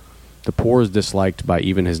righteous. The poor is disliked by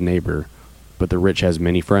even his neighbor, but the rich has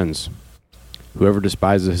many friends. Whoever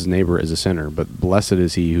despises his neighbor is a sinner, but blessed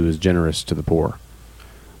is he who is generous to the poor.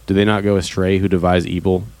 Do they not go astray who devise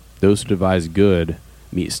evil? Those who devise good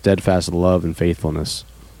meet steadfast love and faithfulness.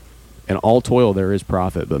 In all toil there is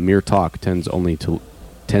profit, but mere talk tends only to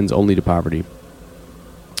poverty.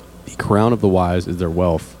 The crown of the wise is their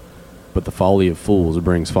wealth, but the folly of fools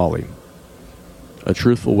brings folly. A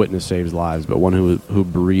truthful witness saves lives, but one who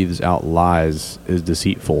breathes out lies is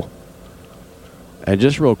deceitful. And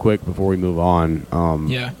just real quick before we move on,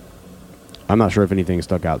 I'm not sure if anything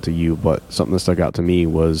stuck out to you, but something that stuck out to me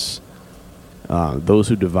was those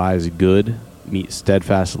who devise good meet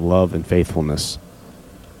steadfast love and faithfulness.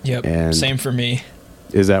 Yep, and same for me.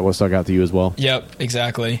 Is that what stuck out to you as well? Yep,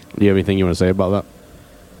 exactly. Do you have anything you want to say about that?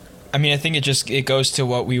 I mean, I think it goes to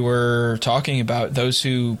what we were talking about. Those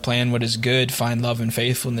who plan what is good find love and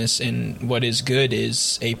faithfulness, and what is good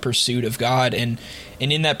is a pursuit of God. And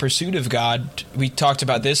in that pursuit of God, we talked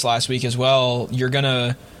about this last week as well, you're going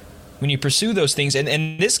to, when you pursue those things,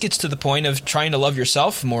 and this gets to the point of trying to love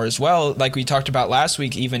yourself more as well, like we talked about last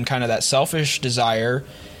week, even kind of that selfish desire.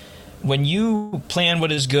 When you plan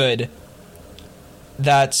what is good,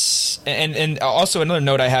 that's and also another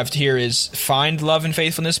note I have here is find love and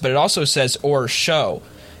faithfulness, but it also says or show.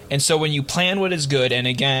 And so when you plan what is good, and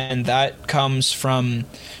again that comes from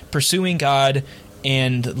pursuing God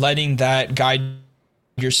and letting that guide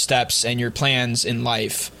your steps and your plans in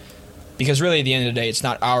life, because really at the end of the day it's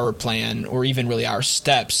not our plan or even really our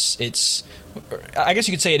steps, it's, I guess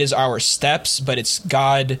you could say it is our steps, but it's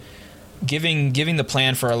God giving the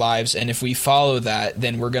plan for our lives, and if we follow that,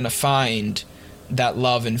 then we're going to find that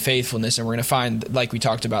love and faithfulness, and we're going to find, like we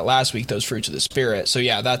talked about last week, those fruits of the Spirit. So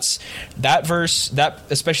yeah, that's that verse, that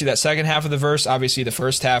especially that second half of the verse. Obviously the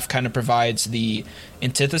first half kind of provides the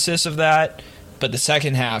antithesis of that, but the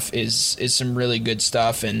second half is some really good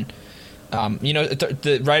stuff. And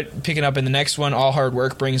right, picking up in the next one, all hard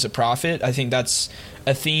work brings a profit. I think that's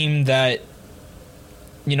a theme that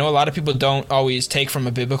a lot of people don't always take from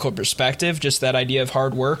a biblical perspective, just that idea of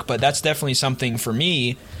hard work, but that's definitely something for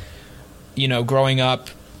me. Growing up,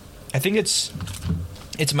 I think it's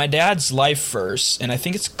my dad's life verse, and I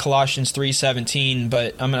think it's Colossians 3:17,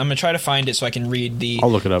 but I'm going to try to find it so I can read the I'll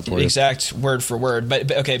look it up for exact word for word.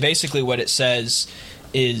 But okay, basically what it says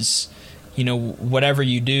is, whatever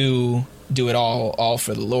you do it all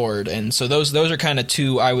for the Lord. And so those are kind of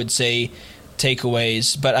two, I would say,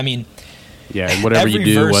 takeaways. But I mean, yeah, and whatever you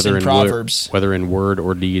do, whether in word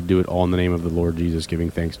or deed, do it all in the name of the Lord Jesus, giving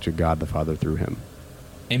thanks to God the Father through him.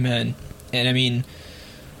 Amen. And I mean,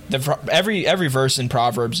 every verse in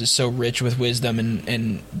Proverbs is so rich with wisdom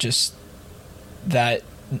and just that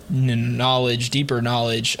knowledge, deeper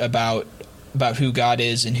knowledge about who God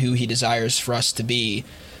is and who he desires for us to be.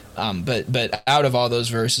 But out of all those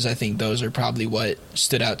verses, I think those are probably what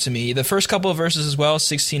stood out to me. The first couple of verses as well,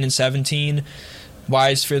 16 and 17, the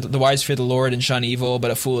wise fear the Lord and shun evil,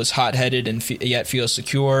 but a fool is hot-headed and yet feels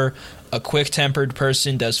secure. A quick-tempered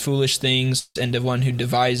person does foolish things, and the one who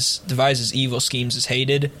devises evil schemes is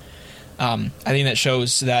hated. I think that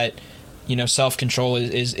shows that self-control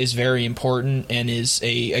is very important, and it's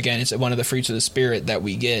one of the fruits of the Spirit that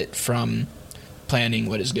we get from planning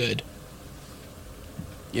what is good.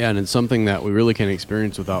 Yeah, and it's something that we really can't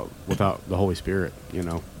experience without the Holy Spirit.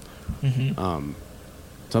 Mm-hmm.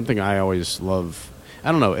 Something I always love.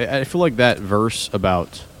 I don't know. I feel like that verse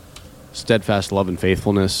about steadfast love and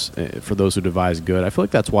faithfulness for those who devise good, I feel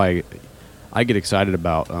like that's why I get excited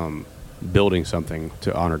about building something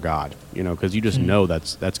to honor God, because you just know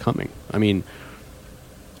that's coming. I mean,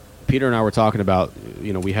 Peter and I were talking about,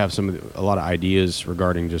 we have a lot of ideas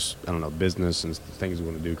regarding just, business and things we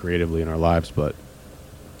want to do creatively in our lives, but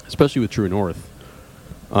especially with True North,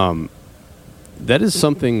 that is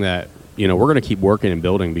something that, we're going to keep working and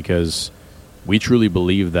building, because we truly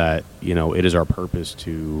believe that, it is our purpose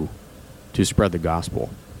to spread the gospel,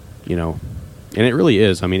 and it really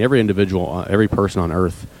is. I mean, every individual, every person on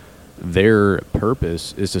earth, their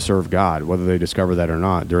purpose is to serve God, whether they discover that or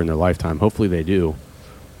not during their lifetime. Hopefully they do.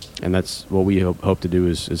 And that's what we hope to do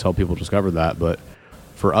is help people discover that. But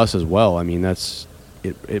for us as well, I mean,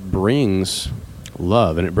 it brings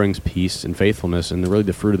love, and it brings peace and faithfulness, and really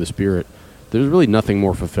the fruit of the Spirit. There's really nothing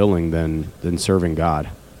more fulfilling than serving God.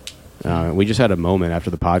 We just had a moment after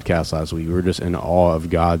the podcast last week. We were just in awe of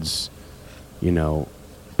God's,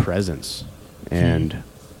 presence. And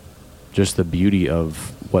just the beauty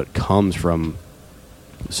of what comes from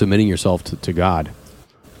submitting yourself to God.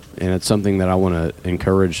 And it's something that I want to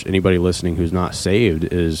encourage anybody listening who's not saved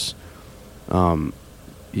is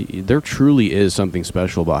there truly is something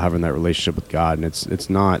special about having that relationship with God. And it's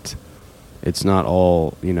not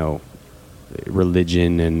all,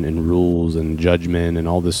 religion and rules and judgment and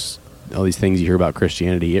all these things you hear about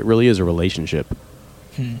Christianity. It really is a relationship.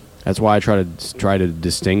 That's why I try to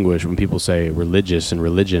distinguish when people say religious and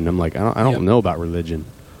religion. I'm like, I don't know about religion.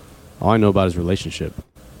 All I know about is relationship.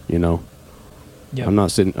 Yep. I'm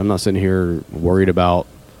not sitting here worried about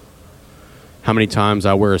how many times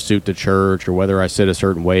I wear a suit to church or whether I sit a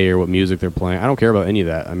certain way or what music they're playing. I don't care about any of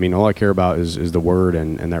that. I mean, all I care about is the Word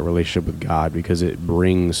and that relationship with God, because it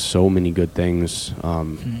brings so many good things,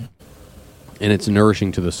 and it's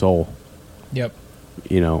nourishing to the soul. Yep.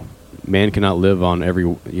 Man cannot live on every,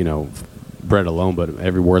 bread alone, but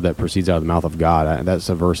every word that proceeds out of the mouth of God. That's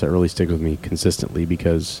a verse that really sticks with me consistently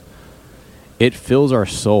because it fills our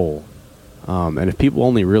soul. And if people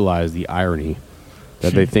only realize the irony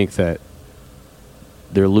that they think that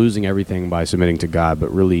they're losing everything by submitting to God,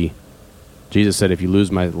 but really, Jesus said, if you lose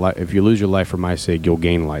your life for my sake, you'll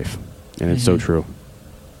gain life. And it's so true.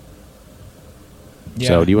 Yeah.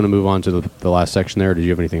 So do you want to move on to the last section there, or did you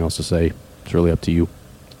have anything else to say? It's really up to you.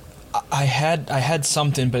 I had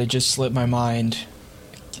something, but it just slipped my mind.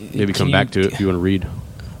 Maybe come back to it if you want to read.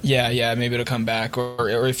 Yeah, maybe it'll come back.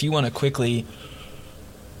 Or if you want to quickly,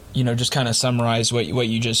 just kind of summarize what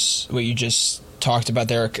you just talked about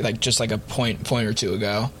there, just like a point or two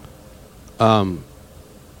ago.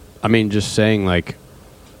 I mean, just saying,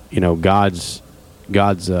 God's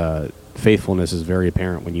faithfulness is very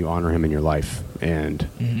apparent when you honor Him in your life, and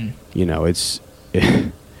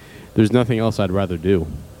there's nothing else I'd rather do.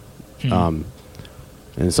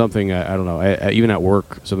 And something I don't know. Even at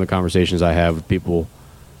work, some of the conversations I have with people,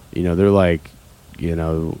 they're like,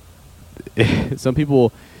 some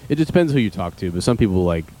people. It just depends who you talk to, but some people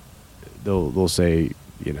they'll say,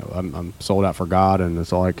 I'm sold out for God and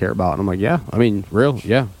that's all I care about. And I'm like, yeah, I mean,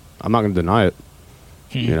 yeah, I'm not going to deny it.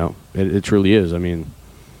 It truly is. I mean,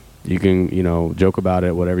 you can, joke about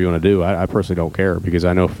it, whatever you want to do. I personally don't care, because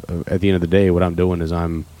I know at the end of the day, what I'm doing is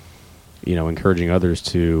I'm, encouraging others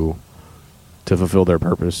to fulfill their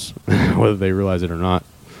purpose, whether they realize it or not.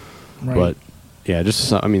 Right. But yeah, to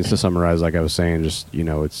summarize, like I was saying, just,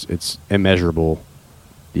 it's immeasurable,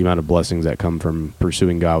 the amount of blessings that come from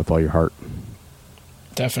pursuing God with all your heart.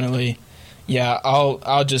 Definitely. Yeah,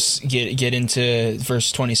 I'll just get into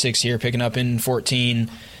verse 26 here, picking up in 14.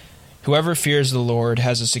 Whoever fears the Lord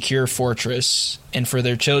has a secure fortress, and for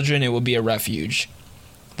their children it will be a refuge.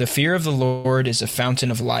 The fear of the Lord is a fountain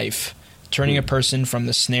of life, turning a person from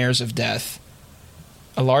the snares of death.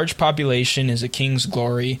 A large population is a king's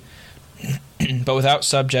glory, but without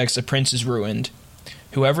subjects a prince is ruined.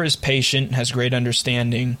 Whoever is patient has great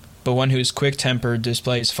understanding, but one who is quick-tempered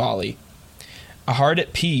displays folly. A heart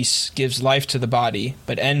at peace gives life to the body,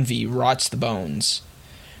 but envy rots the bones.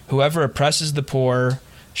 Whoever oppresses the poor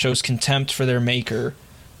shows contempt for their Maker,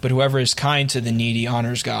 but whoever is kind to the needy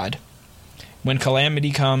honors God. When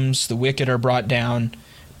calamity comes, the wicked are brought down,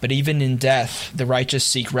 but even in death the righteous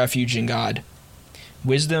seek refuge in God.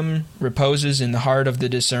 Wisdom reposes in the heart of the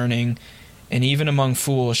discerning, and even among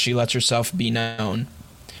fools she lets herself be known.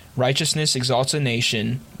 Righteousness exalts a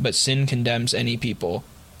nation, but sin condemns any people.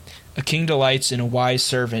 A king delights in a wise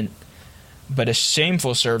servant, but a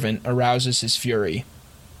shameful servant arouses his fury.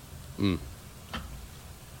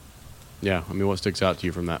 Yeah, I mean, what sticks out to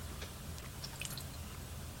you from that?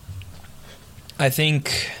 I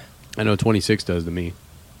know 26 does to me.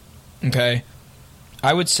 Okay.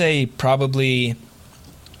 I would say probably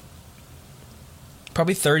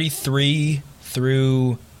 33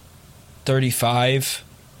 through 35.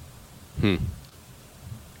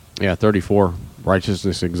 Yeah, 34.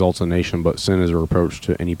 Righteousness exalts a nation, but sin is a reproach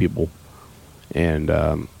to any people. And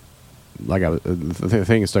the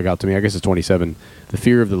thing that stuck out to me, I guess it's 27. The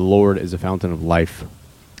fear of the Lord is a fountain of life,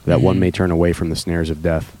 that one may turn away from the snares of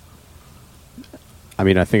death. I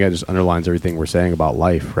mean, I think that just underlines everything we're saying about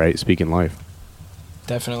life, right? Speaking life.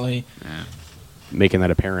 Definitely. Yeah. Making that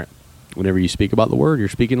apparent. Whenever you speak about the Word, you're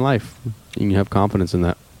speaking life. You can have confidence in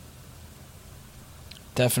that.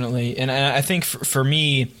 Definitely. And I think for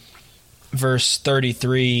me, verse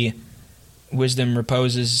 33, wisdom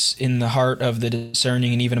reposes in the heart of the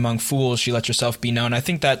discerning, and even among fools she lets herself be known. I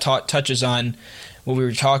think that touches on what we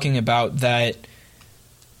were talking about, that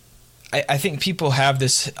I think people have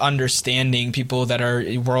this understanding, people that are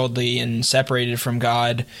worldly and separated from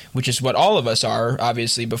God, which is what all of us are,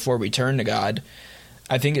 obviously, before we turn to God.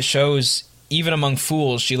 I think it shows, even among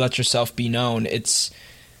fools she lets herself be known.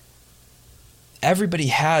 everybody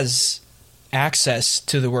has access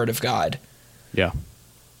to the Word of God. Yeah.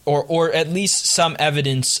 Or at least some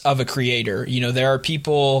evidence of a creator. There are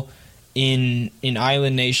people in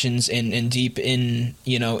island nations and deep in,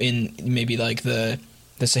 in maybe like the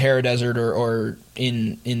Sahara Desert or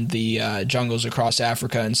in the jungles across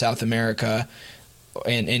Africa and South America,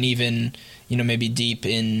 and even, maybe deep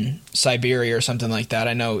in Siberia or something like that.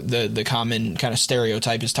 I know the common kind of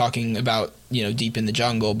stereotype is talking about, deep in the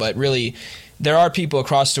jungle, but really there are people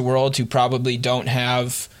across the world who probably don't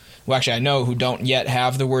have, well, actually I know who don't yet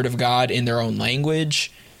have the Word of God in their own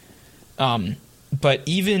language. But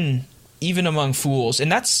even among fools,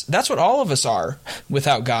 and that's what all of us are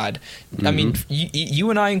without God. Mm-hmm. I mean,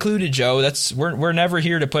 you and I included, Joe. We're never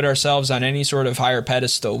here to put ourselves on any sort of higher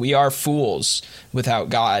pedestal. We are fools without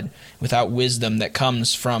God, without wisdom that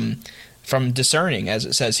comes from discerning, as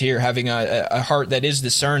it says here, having a heart that is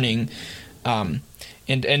discerning.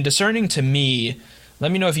 And discerning to me,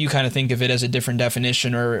 let me know if you kind of think of it as a different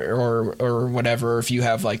definition or whatever, if you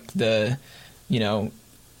have like the,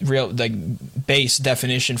 real like base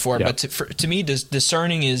definition for it. Yeah. But to me,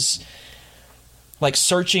 discerning is like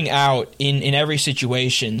searching out in every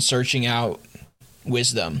situation, searching out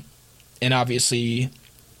wisdom. And obviously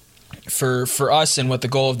for us, and what the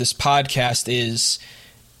goal of this podcast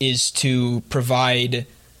is to provide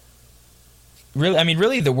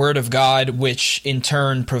really the Word of God, which in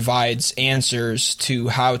turn provides answers to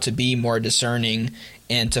how to be more discerning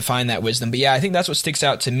and to find that wisdom. But yeah, I think that's what sticks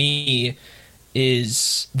out to me,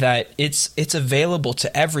 is that it's available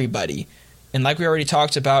to everybody. And like we already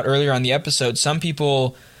talked about earlier on the episode, some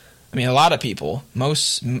people, a lot of people,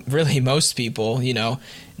 most people,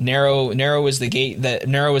 narrow is the gate, that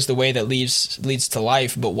narrow is the way that leads to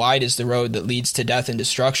life, but wide is the road that leads to death and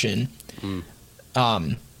destruction.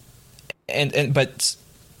 But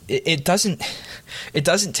it doesn't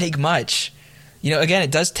take much. Again,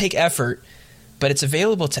 it does take effort, but it's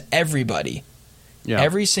available to everybody. Yeah.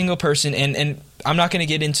 Every single person, and I'm not going to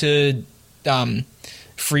get into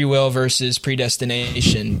free will versus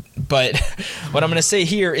predestination, but what I'm going to say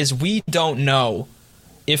here is we don't know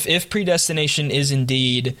if predestination is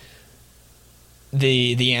indeed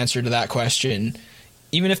the answer to that question.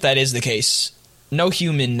 Even if that is the case, no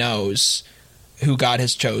human knows who God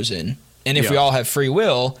has chosen. And if we all have free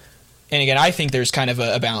will, and again, I think there's kind of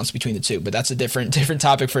a balance between the two, but that's a different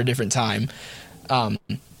topic for a different time.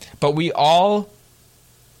 But we all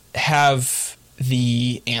have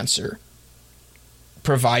the answer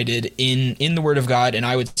provided in the Word of God, and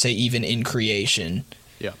I would say even in creation.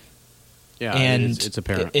 Yeah, and it's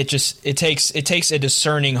apparent. It takes a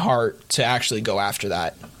discerning heart to actually go after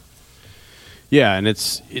that. Yeah, and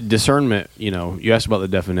it's discernment. You asked about the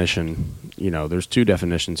definition. There's two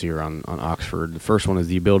definitions here on Oxford. The first one is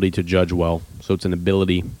the ability to judge well. So it's an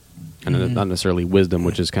ability, and not necessarily wisdom,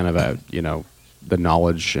 which is kind of the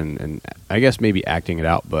knowledge and I guess maybe acting it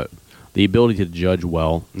out, but the ability to judge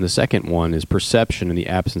well. And the second one is perception in the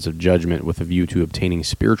absence of judgment with a view to obtaining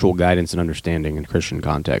spiritual guidance and understanding in Christian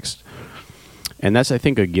context. And that's, I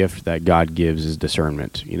think, a gift that God gives, is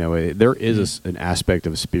discernment. There is an aspect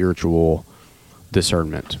of spiritual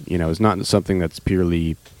discernment. It's not something that's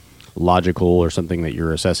purely logical or something that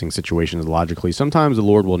you're assessing situations logically. Sometimes the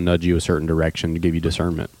Lord will nudge you a certain direction to give you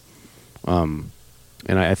discernment.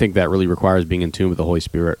 And I think that really requires being in tune with the Holy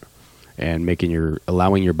Spirit and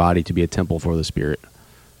allowing your body to be a temple for the Spirit.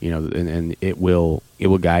 And it will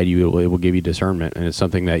guide you. It will give you discernment, and it's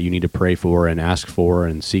something that you need to pray for and ask for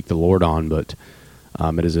and seek the Lord on. But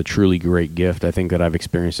it is a truly great gift. I think that I've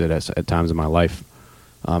experienced it at times in my life.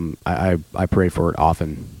 I pray for it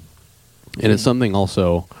often, and it's something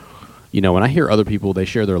also. When I hear other people, they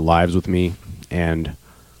share their lives with me, and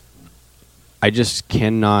I just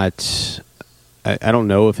cannot. I don't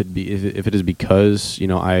know if it is because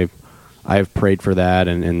I've prayed for that,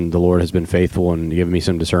 and the Lord has been faithful and given me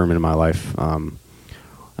some discernment in my life.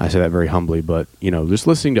 I say that very humbly, but just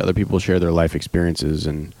listening to other people share their life experiences,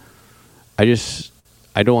 and I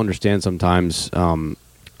don't understand sometimes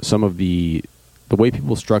some of the way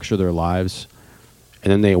people structure their lives,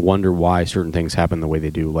 and then they wonder why certain things happen the way they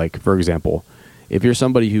do. Like, for example, if you're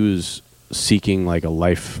somebody who's seeking like a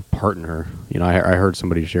life partner, I heard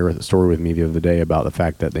somebody share a story with me the other day about the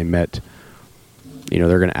fact that they met,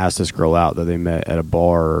 they're going to ask this girl out that they met at a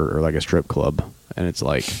bar or like a strip club, and it's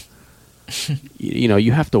like,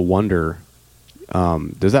 you have to wonder,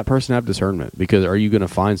 does that person have discernment? Because are you going to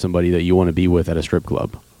find somebody that you want to be with at a strip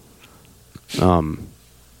club?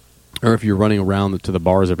 Or if you're running around to the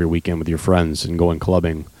bars every weekend with your friends and going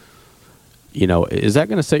clubbing, is that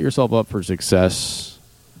going to set yourself up for success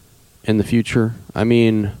in the future?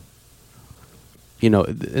 And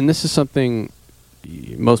this is something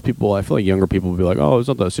most people, I feel like younger people will be like, oh, it's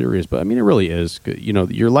not that serious. But I mean, it really is. You know,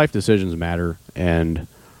 your life decisions matter, and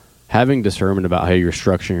having discernment about how you're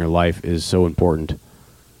structuring your life is so important.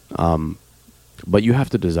 But you have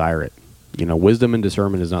to desire it. You know, wisdom and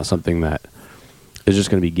discernment is not something that is just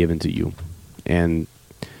going to be given to you. And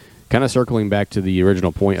kind of circling back to the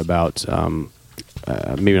original point about,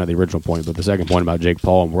 maybe not the original point, but the second point about Jake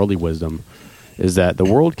Paul and worldly wisdom, is that the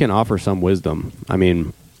world can offer some wisdom. I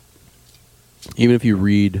mean, even if you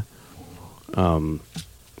read, up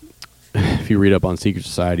on secret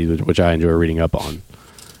societies, which I enjoy reading up on,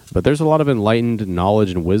 but there's a lot of enlightened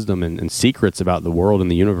knowledge and wisdom and secrets about the world and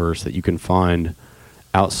the universe that you can find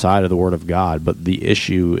outside of the Word of God. But the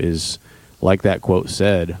issue is, like that quote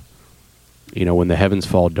said, you know, when the heavens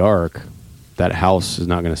fall dark, that house is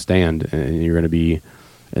not going to stand, and you're going to be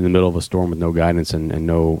in the middle of a storm with no guidance and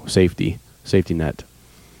no safety net.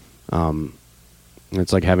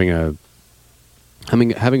 It's like having a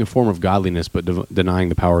form of godliness, but denying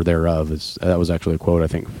the power thereof. That was actually a quote, I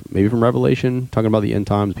think, maybe from Revelation, talking about the end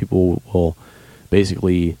times. People will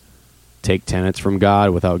basically take tenets from God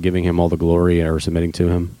without giving him all the glory or submitting to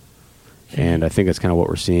him. And I think that's kind of what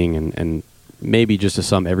we're seeing. And maybe just to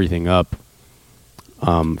sum everything up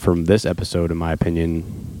from this episode, in my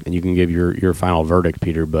opinion, and you can give your final verdict,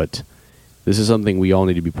 Peter, but this is something we all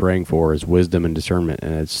need to be praying for, is wisdom and discernment.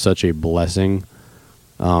 And it's such a blessing.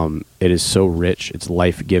 It is so rich. It's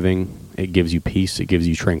life-giving. It gives you peace. It gives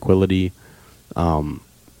you tranquility,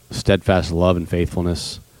 steadfast love and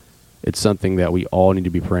faithfulness. It's something that we all need to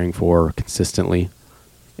be praying for consistently.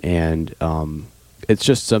 And it's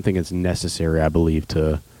just something that's necessary, I believe,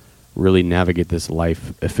 to really navigate this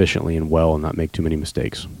life efficiently and well and not make too many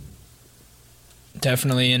mistakes.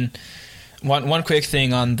 Definitely. And one quick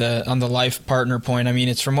thing on the life partner point. I mean,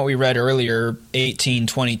 it's from what we read earlier,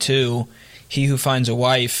 18:22. He who finds a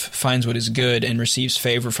wife finds what is good and receives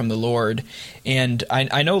favor from the Lord. And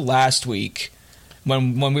I know last week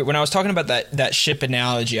when I was talking about that ship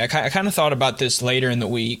analogy, I kind of thought about this later in the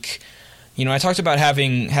week. You know, I talked about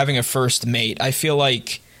having a first mate. I feel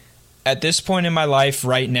like at this point in my life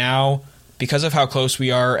right now, because of how close we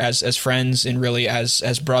are as friends and really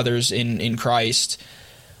as brothers in Christ,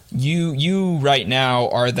 you right now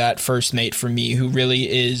are that first mate for me, who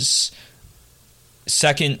really is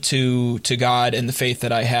second to God and the faith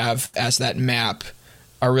that I have as that map,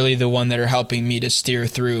 are really the one that are helping me to steer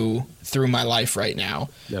through my life right now.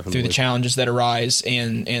 Definitely. Through the challenges that arise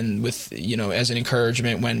and with, you know, as an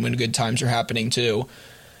encouragement when good times are happening too.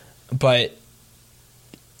 But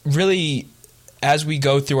really, as we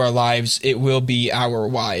go through our lives, it will be our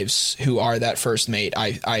wives who are that first mate,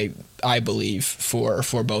 I believe, for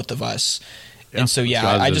both of us. Yeah, and so,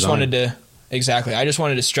 yeah, I just wanted to... Exactly. I just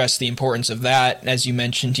wanted to stress the importance of that. As you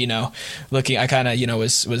mentioned, you know, I kind of, you know,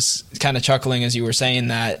 was kind of chuckling as you were saying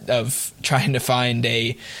that, of trying to find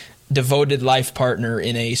a devoted life partner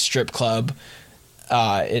in a strip club.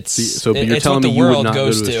 But you're telling me you would not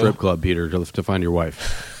go to a strip club, Peter, to find your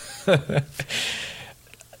wife?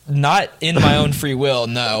 Not in my own free will,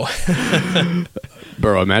 no.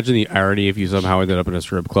 Bro, imagine the irony if you somehow ended up in a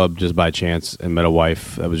strip club just by chance and met a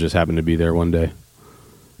wife that was just happened to be there one day.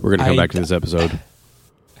 We're going to come back to this episode.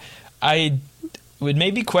 I would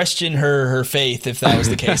maybe question her faith if that was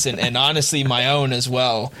the case, and honestly my own as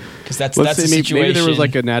well, because that's the situation. Maybe there was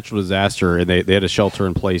like a natural disaster and they had a shelter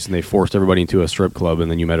in place and they forced everybody into a strip club and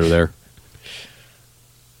then you met her there.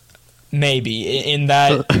 Maybe in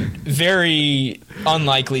that very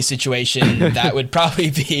unlikely situation, that would probably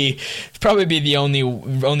be the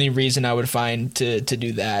only reason I would find to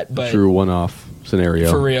do that. But true one-off scenario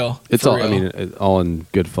for real. It's all. Real. I mean, it's all in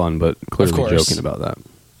good fun, but clearly joking about that.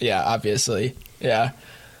 Yeah, obviously. Yeah,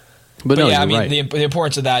 but no, yeah. I mean, right. the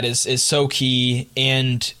importance of that is so key,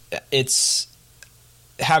 and it's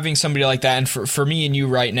having somebody like that. And for me and you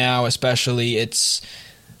right now, especially, it's,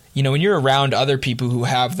 you know, when you're around other people who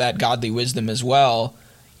have that godly wisdom as well,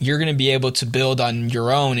 you're going to be able to build on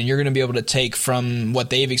your own, and you're going to be able to take from what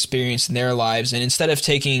they've experienced in their lives. And instead of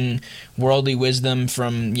taking worldly wisdom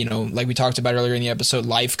from, you know, like we talked about earlier in the episode,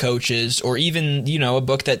 life coaches, or even, you know, a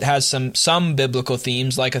book that has some biblical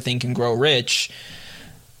themes like a Think and Grow Rich,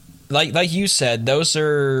 like you said, those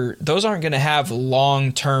aren't going to have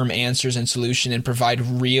long-term answers and solution and provide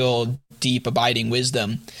real, deep, abiding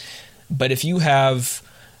wisdom. But if you have...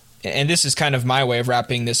 And this is kind of my way of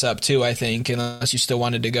wrapping this up too, I think, unless you still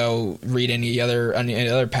wanted to go read any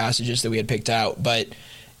other passages that we had picked out. But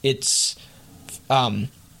it's,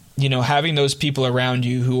 you know, having those people around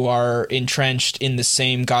you who are entrenched in the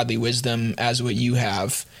same godly wisdom as what you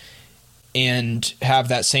have, and have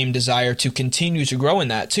that same desire to continue to grow in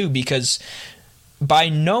that too, because by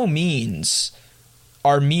no means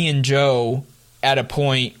are me and Joe at a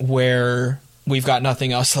point where we've got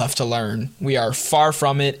nothing else left to learn? We are far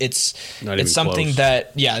from it. It's something close.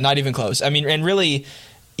 that, not even close. I mean, and really,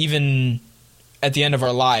 even at the end of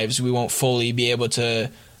our lives, we won't fully be able to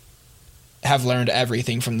have learned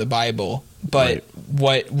everything from the Bible. But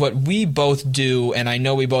what we both do, and I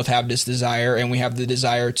know we both have this desire, and we have the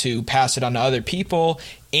desire to pass it on to other people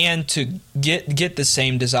and to get the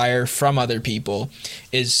same desire from other people,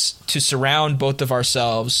 is to surround both of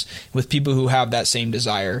ourselves with people who have that same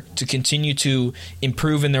desire, to continue to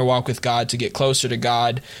improve in their walk with God, to get closer to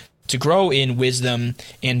God, to grow in wisdom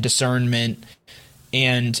and discernment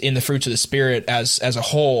and in the fruits of the Spirit as a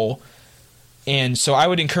whole. And so I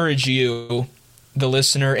would encourage you, the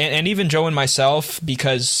listener, and even Joe and myself,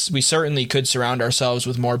 because we certainly could surround ourselves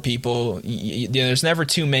with more people. There's never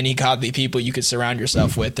too many godly people you could surround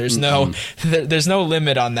yourself with. There's there's no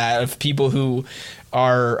limit on that, of people who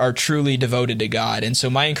are truly devoted to God. And so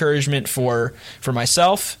my encouragement for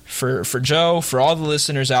myself, for Joe, for all the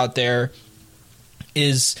listeners out there,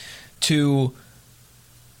 is to,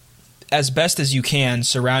 as best as you can,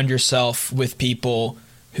 surround yourself with people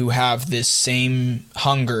who have this same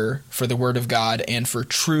hunger for the Word of God and for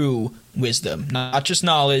true wisdom, not just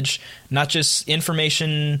knowledge, not just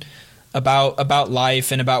information about life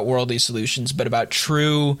and about worldly solutions, but about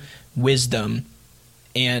true wisdom.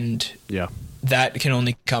 And that can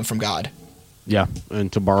only come from God. Yeah, and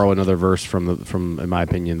to borrow another verse from in my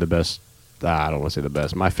opinion, the best, I don't want to say the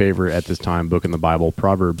best, my favorite at this time book in the Bible,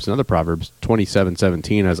 Proverbs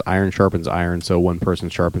 27:17, as iron sharpens iron, so one person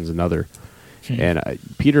sharpens another. And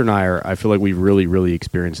Peter and I feel like we've really, really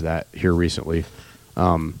experienced that here recently.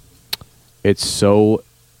 It's so,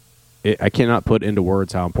 I cannot put into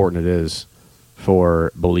words how important it is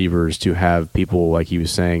for believers to have people, like he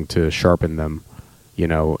was saying, to sharpen them,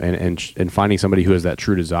 and finding somebody who has that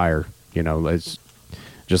true desire. It's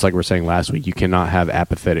just like we were saying last week, you cannot have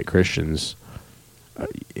apathetic Christians.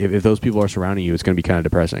 If those people are surrounding you, it's going to be kind of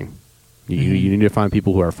depressing. You need to find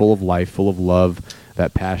people who are full of life, full of love,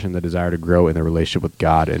 that passion, the desire to grow in their relationship with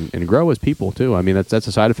God, and grow as people too. I mean, that's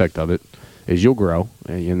a side effect of it, is you'll grow,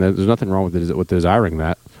 and there's nothing wrong with desiring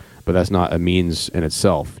that, but that's not a means in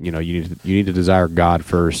itself. You need to desire God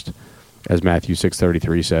first, as Matthew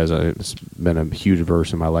 6:33 says. It's been a huge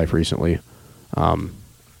verse in my life recently.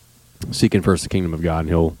 Seeking first the kingdom of God, and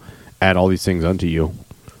He'll add all these things unto you.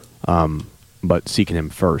 But seeking Him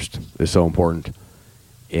first is so important.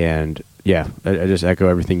 And I just echo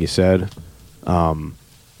everything you said.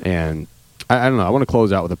 And I don't know. I want to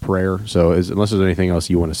close out with a prayer. So unless there's anything else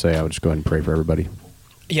you want to say, I would just go ahead and pray for everybody.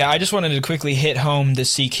 Yeah, I just wanted to quickly hit home the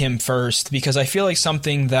seek Him first, because I feel like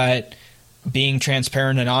something that, being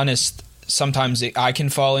transparent and honest, sometimes I can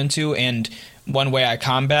fall into. And one way I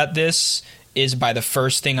combat this is by the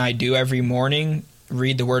first thing I do every morning,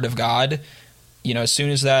 read the Word of God. As soon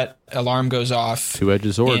as that alarm goes off.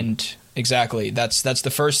 Two-edged sword. And exactly. That's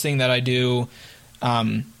the first thing that I do.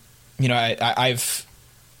 I've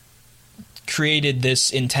created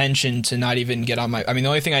this intention to not even get on the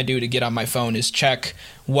only thing I do to get on my phone is check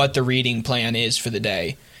what the reading plan is for the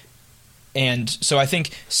day. And so I think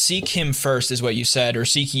seek Him first is what you said, or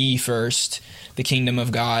seek ye first the kingdom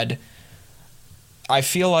of God. I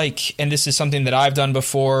feel like, and this is something that I've done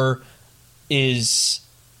before, is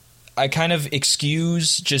I kind of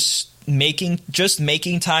excuse just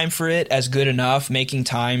making time for it as good enough, making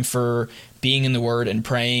time for being in the Word and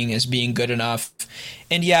praying as being good enough.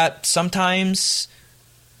 And yet sometimes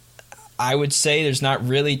I would say there's not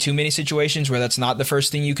really too many situations where that's not the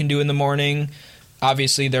first thing you can do in the morning.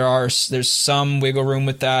 Obviously there's some wiggle room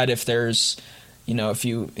with that if there's, if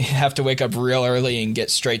you have to wake up real early and get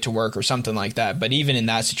straight to work or something like that. But even in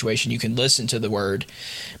that situation, you can listen to the Word.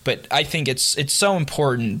 But I think it's so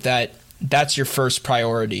important that that's your first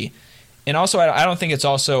priority. And also, I don't think it's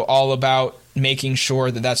also all about making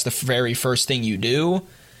sure that that's the very first thing you do.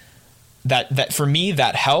 That for me,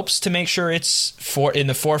 that helps to make sure it's in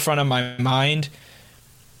the forefront of my mind.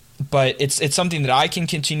 But it's something that I can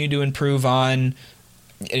continue to improve on.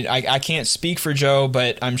 I can't speak for Joe,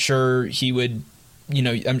 but I'm sure he would.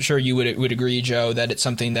 I'm sure you would agree, Joe, that it's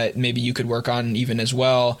something that maybe you could work on even as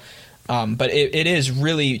well. But it is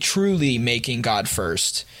really, truly making God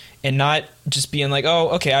first. And not just being like, oh,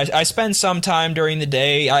 okay, I spend some time during the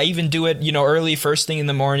day. I even do it, early, first thing in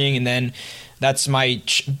the morning, and then that's my,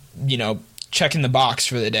 checking the box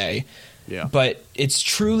for the day. Yeah. But it's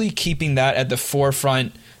truly keeping that at the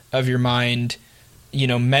forefront of your mind.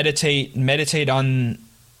 Meditate on.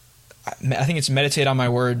 I think it's meditate on my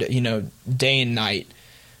word. Day and night.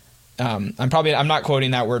 I'm not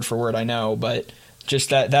quoting that word for word, I know, but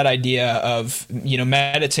just that idea of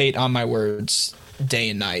meditate on my words. day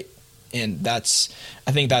and night. And I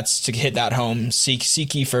think that's to hit that home.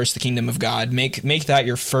 Seek ye first the kingdom of God. Make that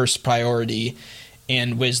your first priority,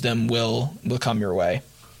 and wisdom will come your way.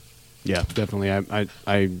 Yeah, definitely.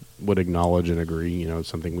 I would acknowledge and agree. It's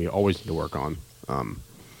something we always need to work on.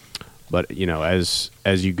 But as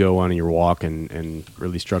you go on your walk and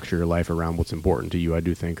really structure your life around what's important to you, I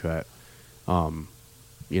do think that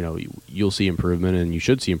you'll see improvement, and you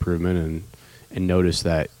should see improvement, and notice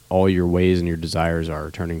that all your ways and your desires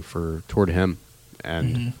are turning toward Him.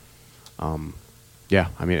 And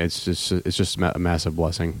it's just a massive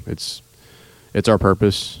blessing. It's our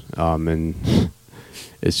purpose, and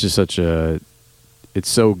it's just it's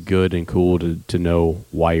so good and cool to know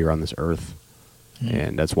why you're on this earth.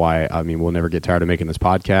 And that's why, we'll never get tired of making this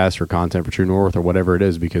podcast or content for True North or whatever it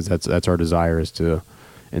is, because that's our desire, is to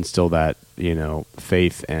instill that,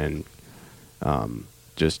 faith and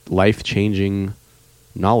just life-changing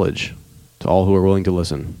knowledge to all who are willing to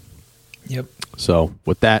listen. Yep. So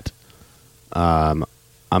with that, I'm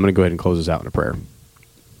going to go ahead and close this out in a prayer.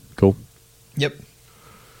 Cool? Yep.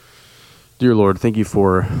 Dear Lord, thank you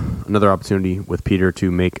for another opportunity with Peter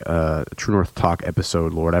to make a True North Talk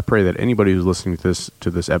episode, Lord. I pray that anybody who's listening to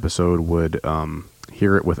this episode would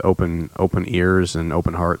hear it with open ears and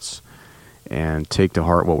open hearts, and take to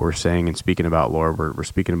heart what we're saying and speaking about, Lord. We're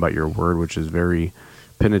speaking about your word, which is very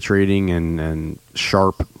penetrating and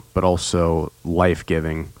sharp, but also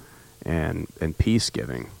life-giving and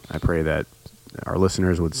peace-giving. I pray that our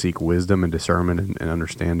listeners would seek wisdom and discernment and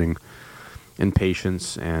understanding and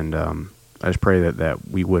patience, and I just pray that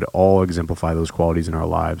we would all exemplify those qualities in our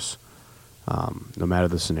lives, no matter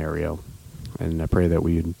the scenario. And I pray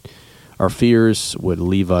that our fears would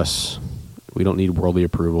leave us. We don't need worldly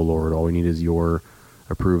approval, Lord. All we need is your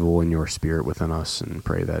approval and your spirit within us. And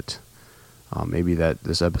pray that maybe that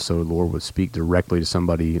this episode, Lord, would speak directly to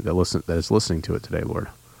somebody that is listening to it today, Lord.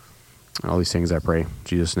 And all these things I pray in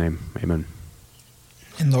Jesus' name. Amen.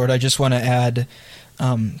 And Lord, I just want to add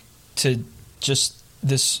to just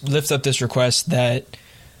lift up this request that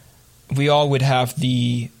we all would have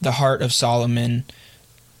the heart of Solomon,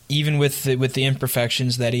 even with the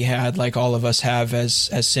imperfections that he had, like all of us have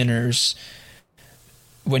as sinners.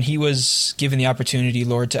 When he was given the opportunity,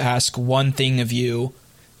 Lord, to ask one thing of you,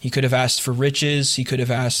 he could have asked for riches, he could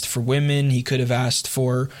have asked for women, he could have asked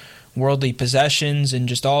for worldly possessions and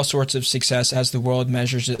just all sorts of success as the world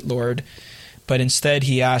measures it, Lord. But instead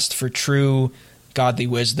he asked for true godly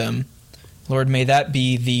wisdom. Lord, may that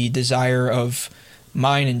be the desire of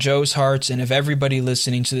mine and Joe's hearts and of everybody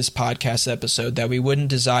listening to this podcast episode, that we wouldn't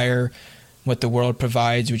desire what the world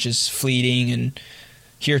provides, which is fleeting and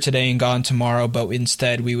here today and gone tomorrow, but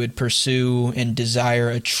instead we would pursue and desire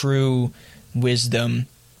a true wisdom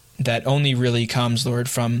that only really comes, Lord,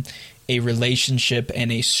 from a relationship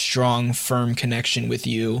and a strong, firm connection with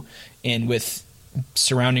you, and with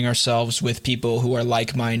surrounding ourselves with people who are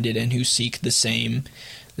like-minded and who seek the same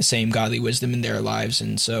godly wisdom in their lives.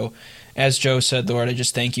 And so, as Joe said, Lord, I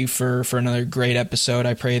just thank you for another great episode.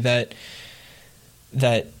 I pray that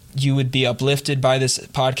you would be uplifted by this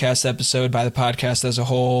podcast episode, by the podcast as a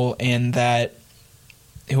whole, and that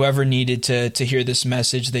whoever needed to hear this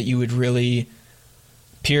message, that you would really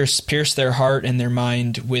pierce their heart and their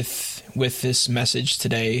mind with this message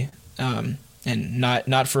today, and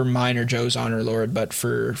not for mine or Joe's honor, Lord, but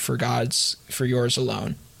for yours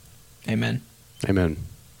alone. Amen. Amen.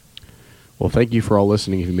 Well, thank you for all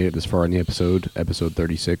listening. If you made it this far in the episode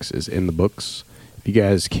 36 is in the books. If you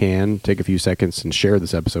guys can, take a few seconds and share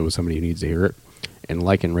this episode with somebody who needs to hear it, and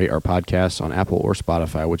like and rate our podcast on Apple or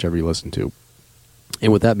Spotify, whichever you listen to.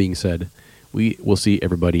 And with that being said, we will see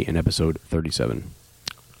everybody in episode 37.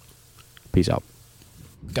 Peace out.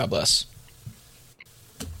 God bless.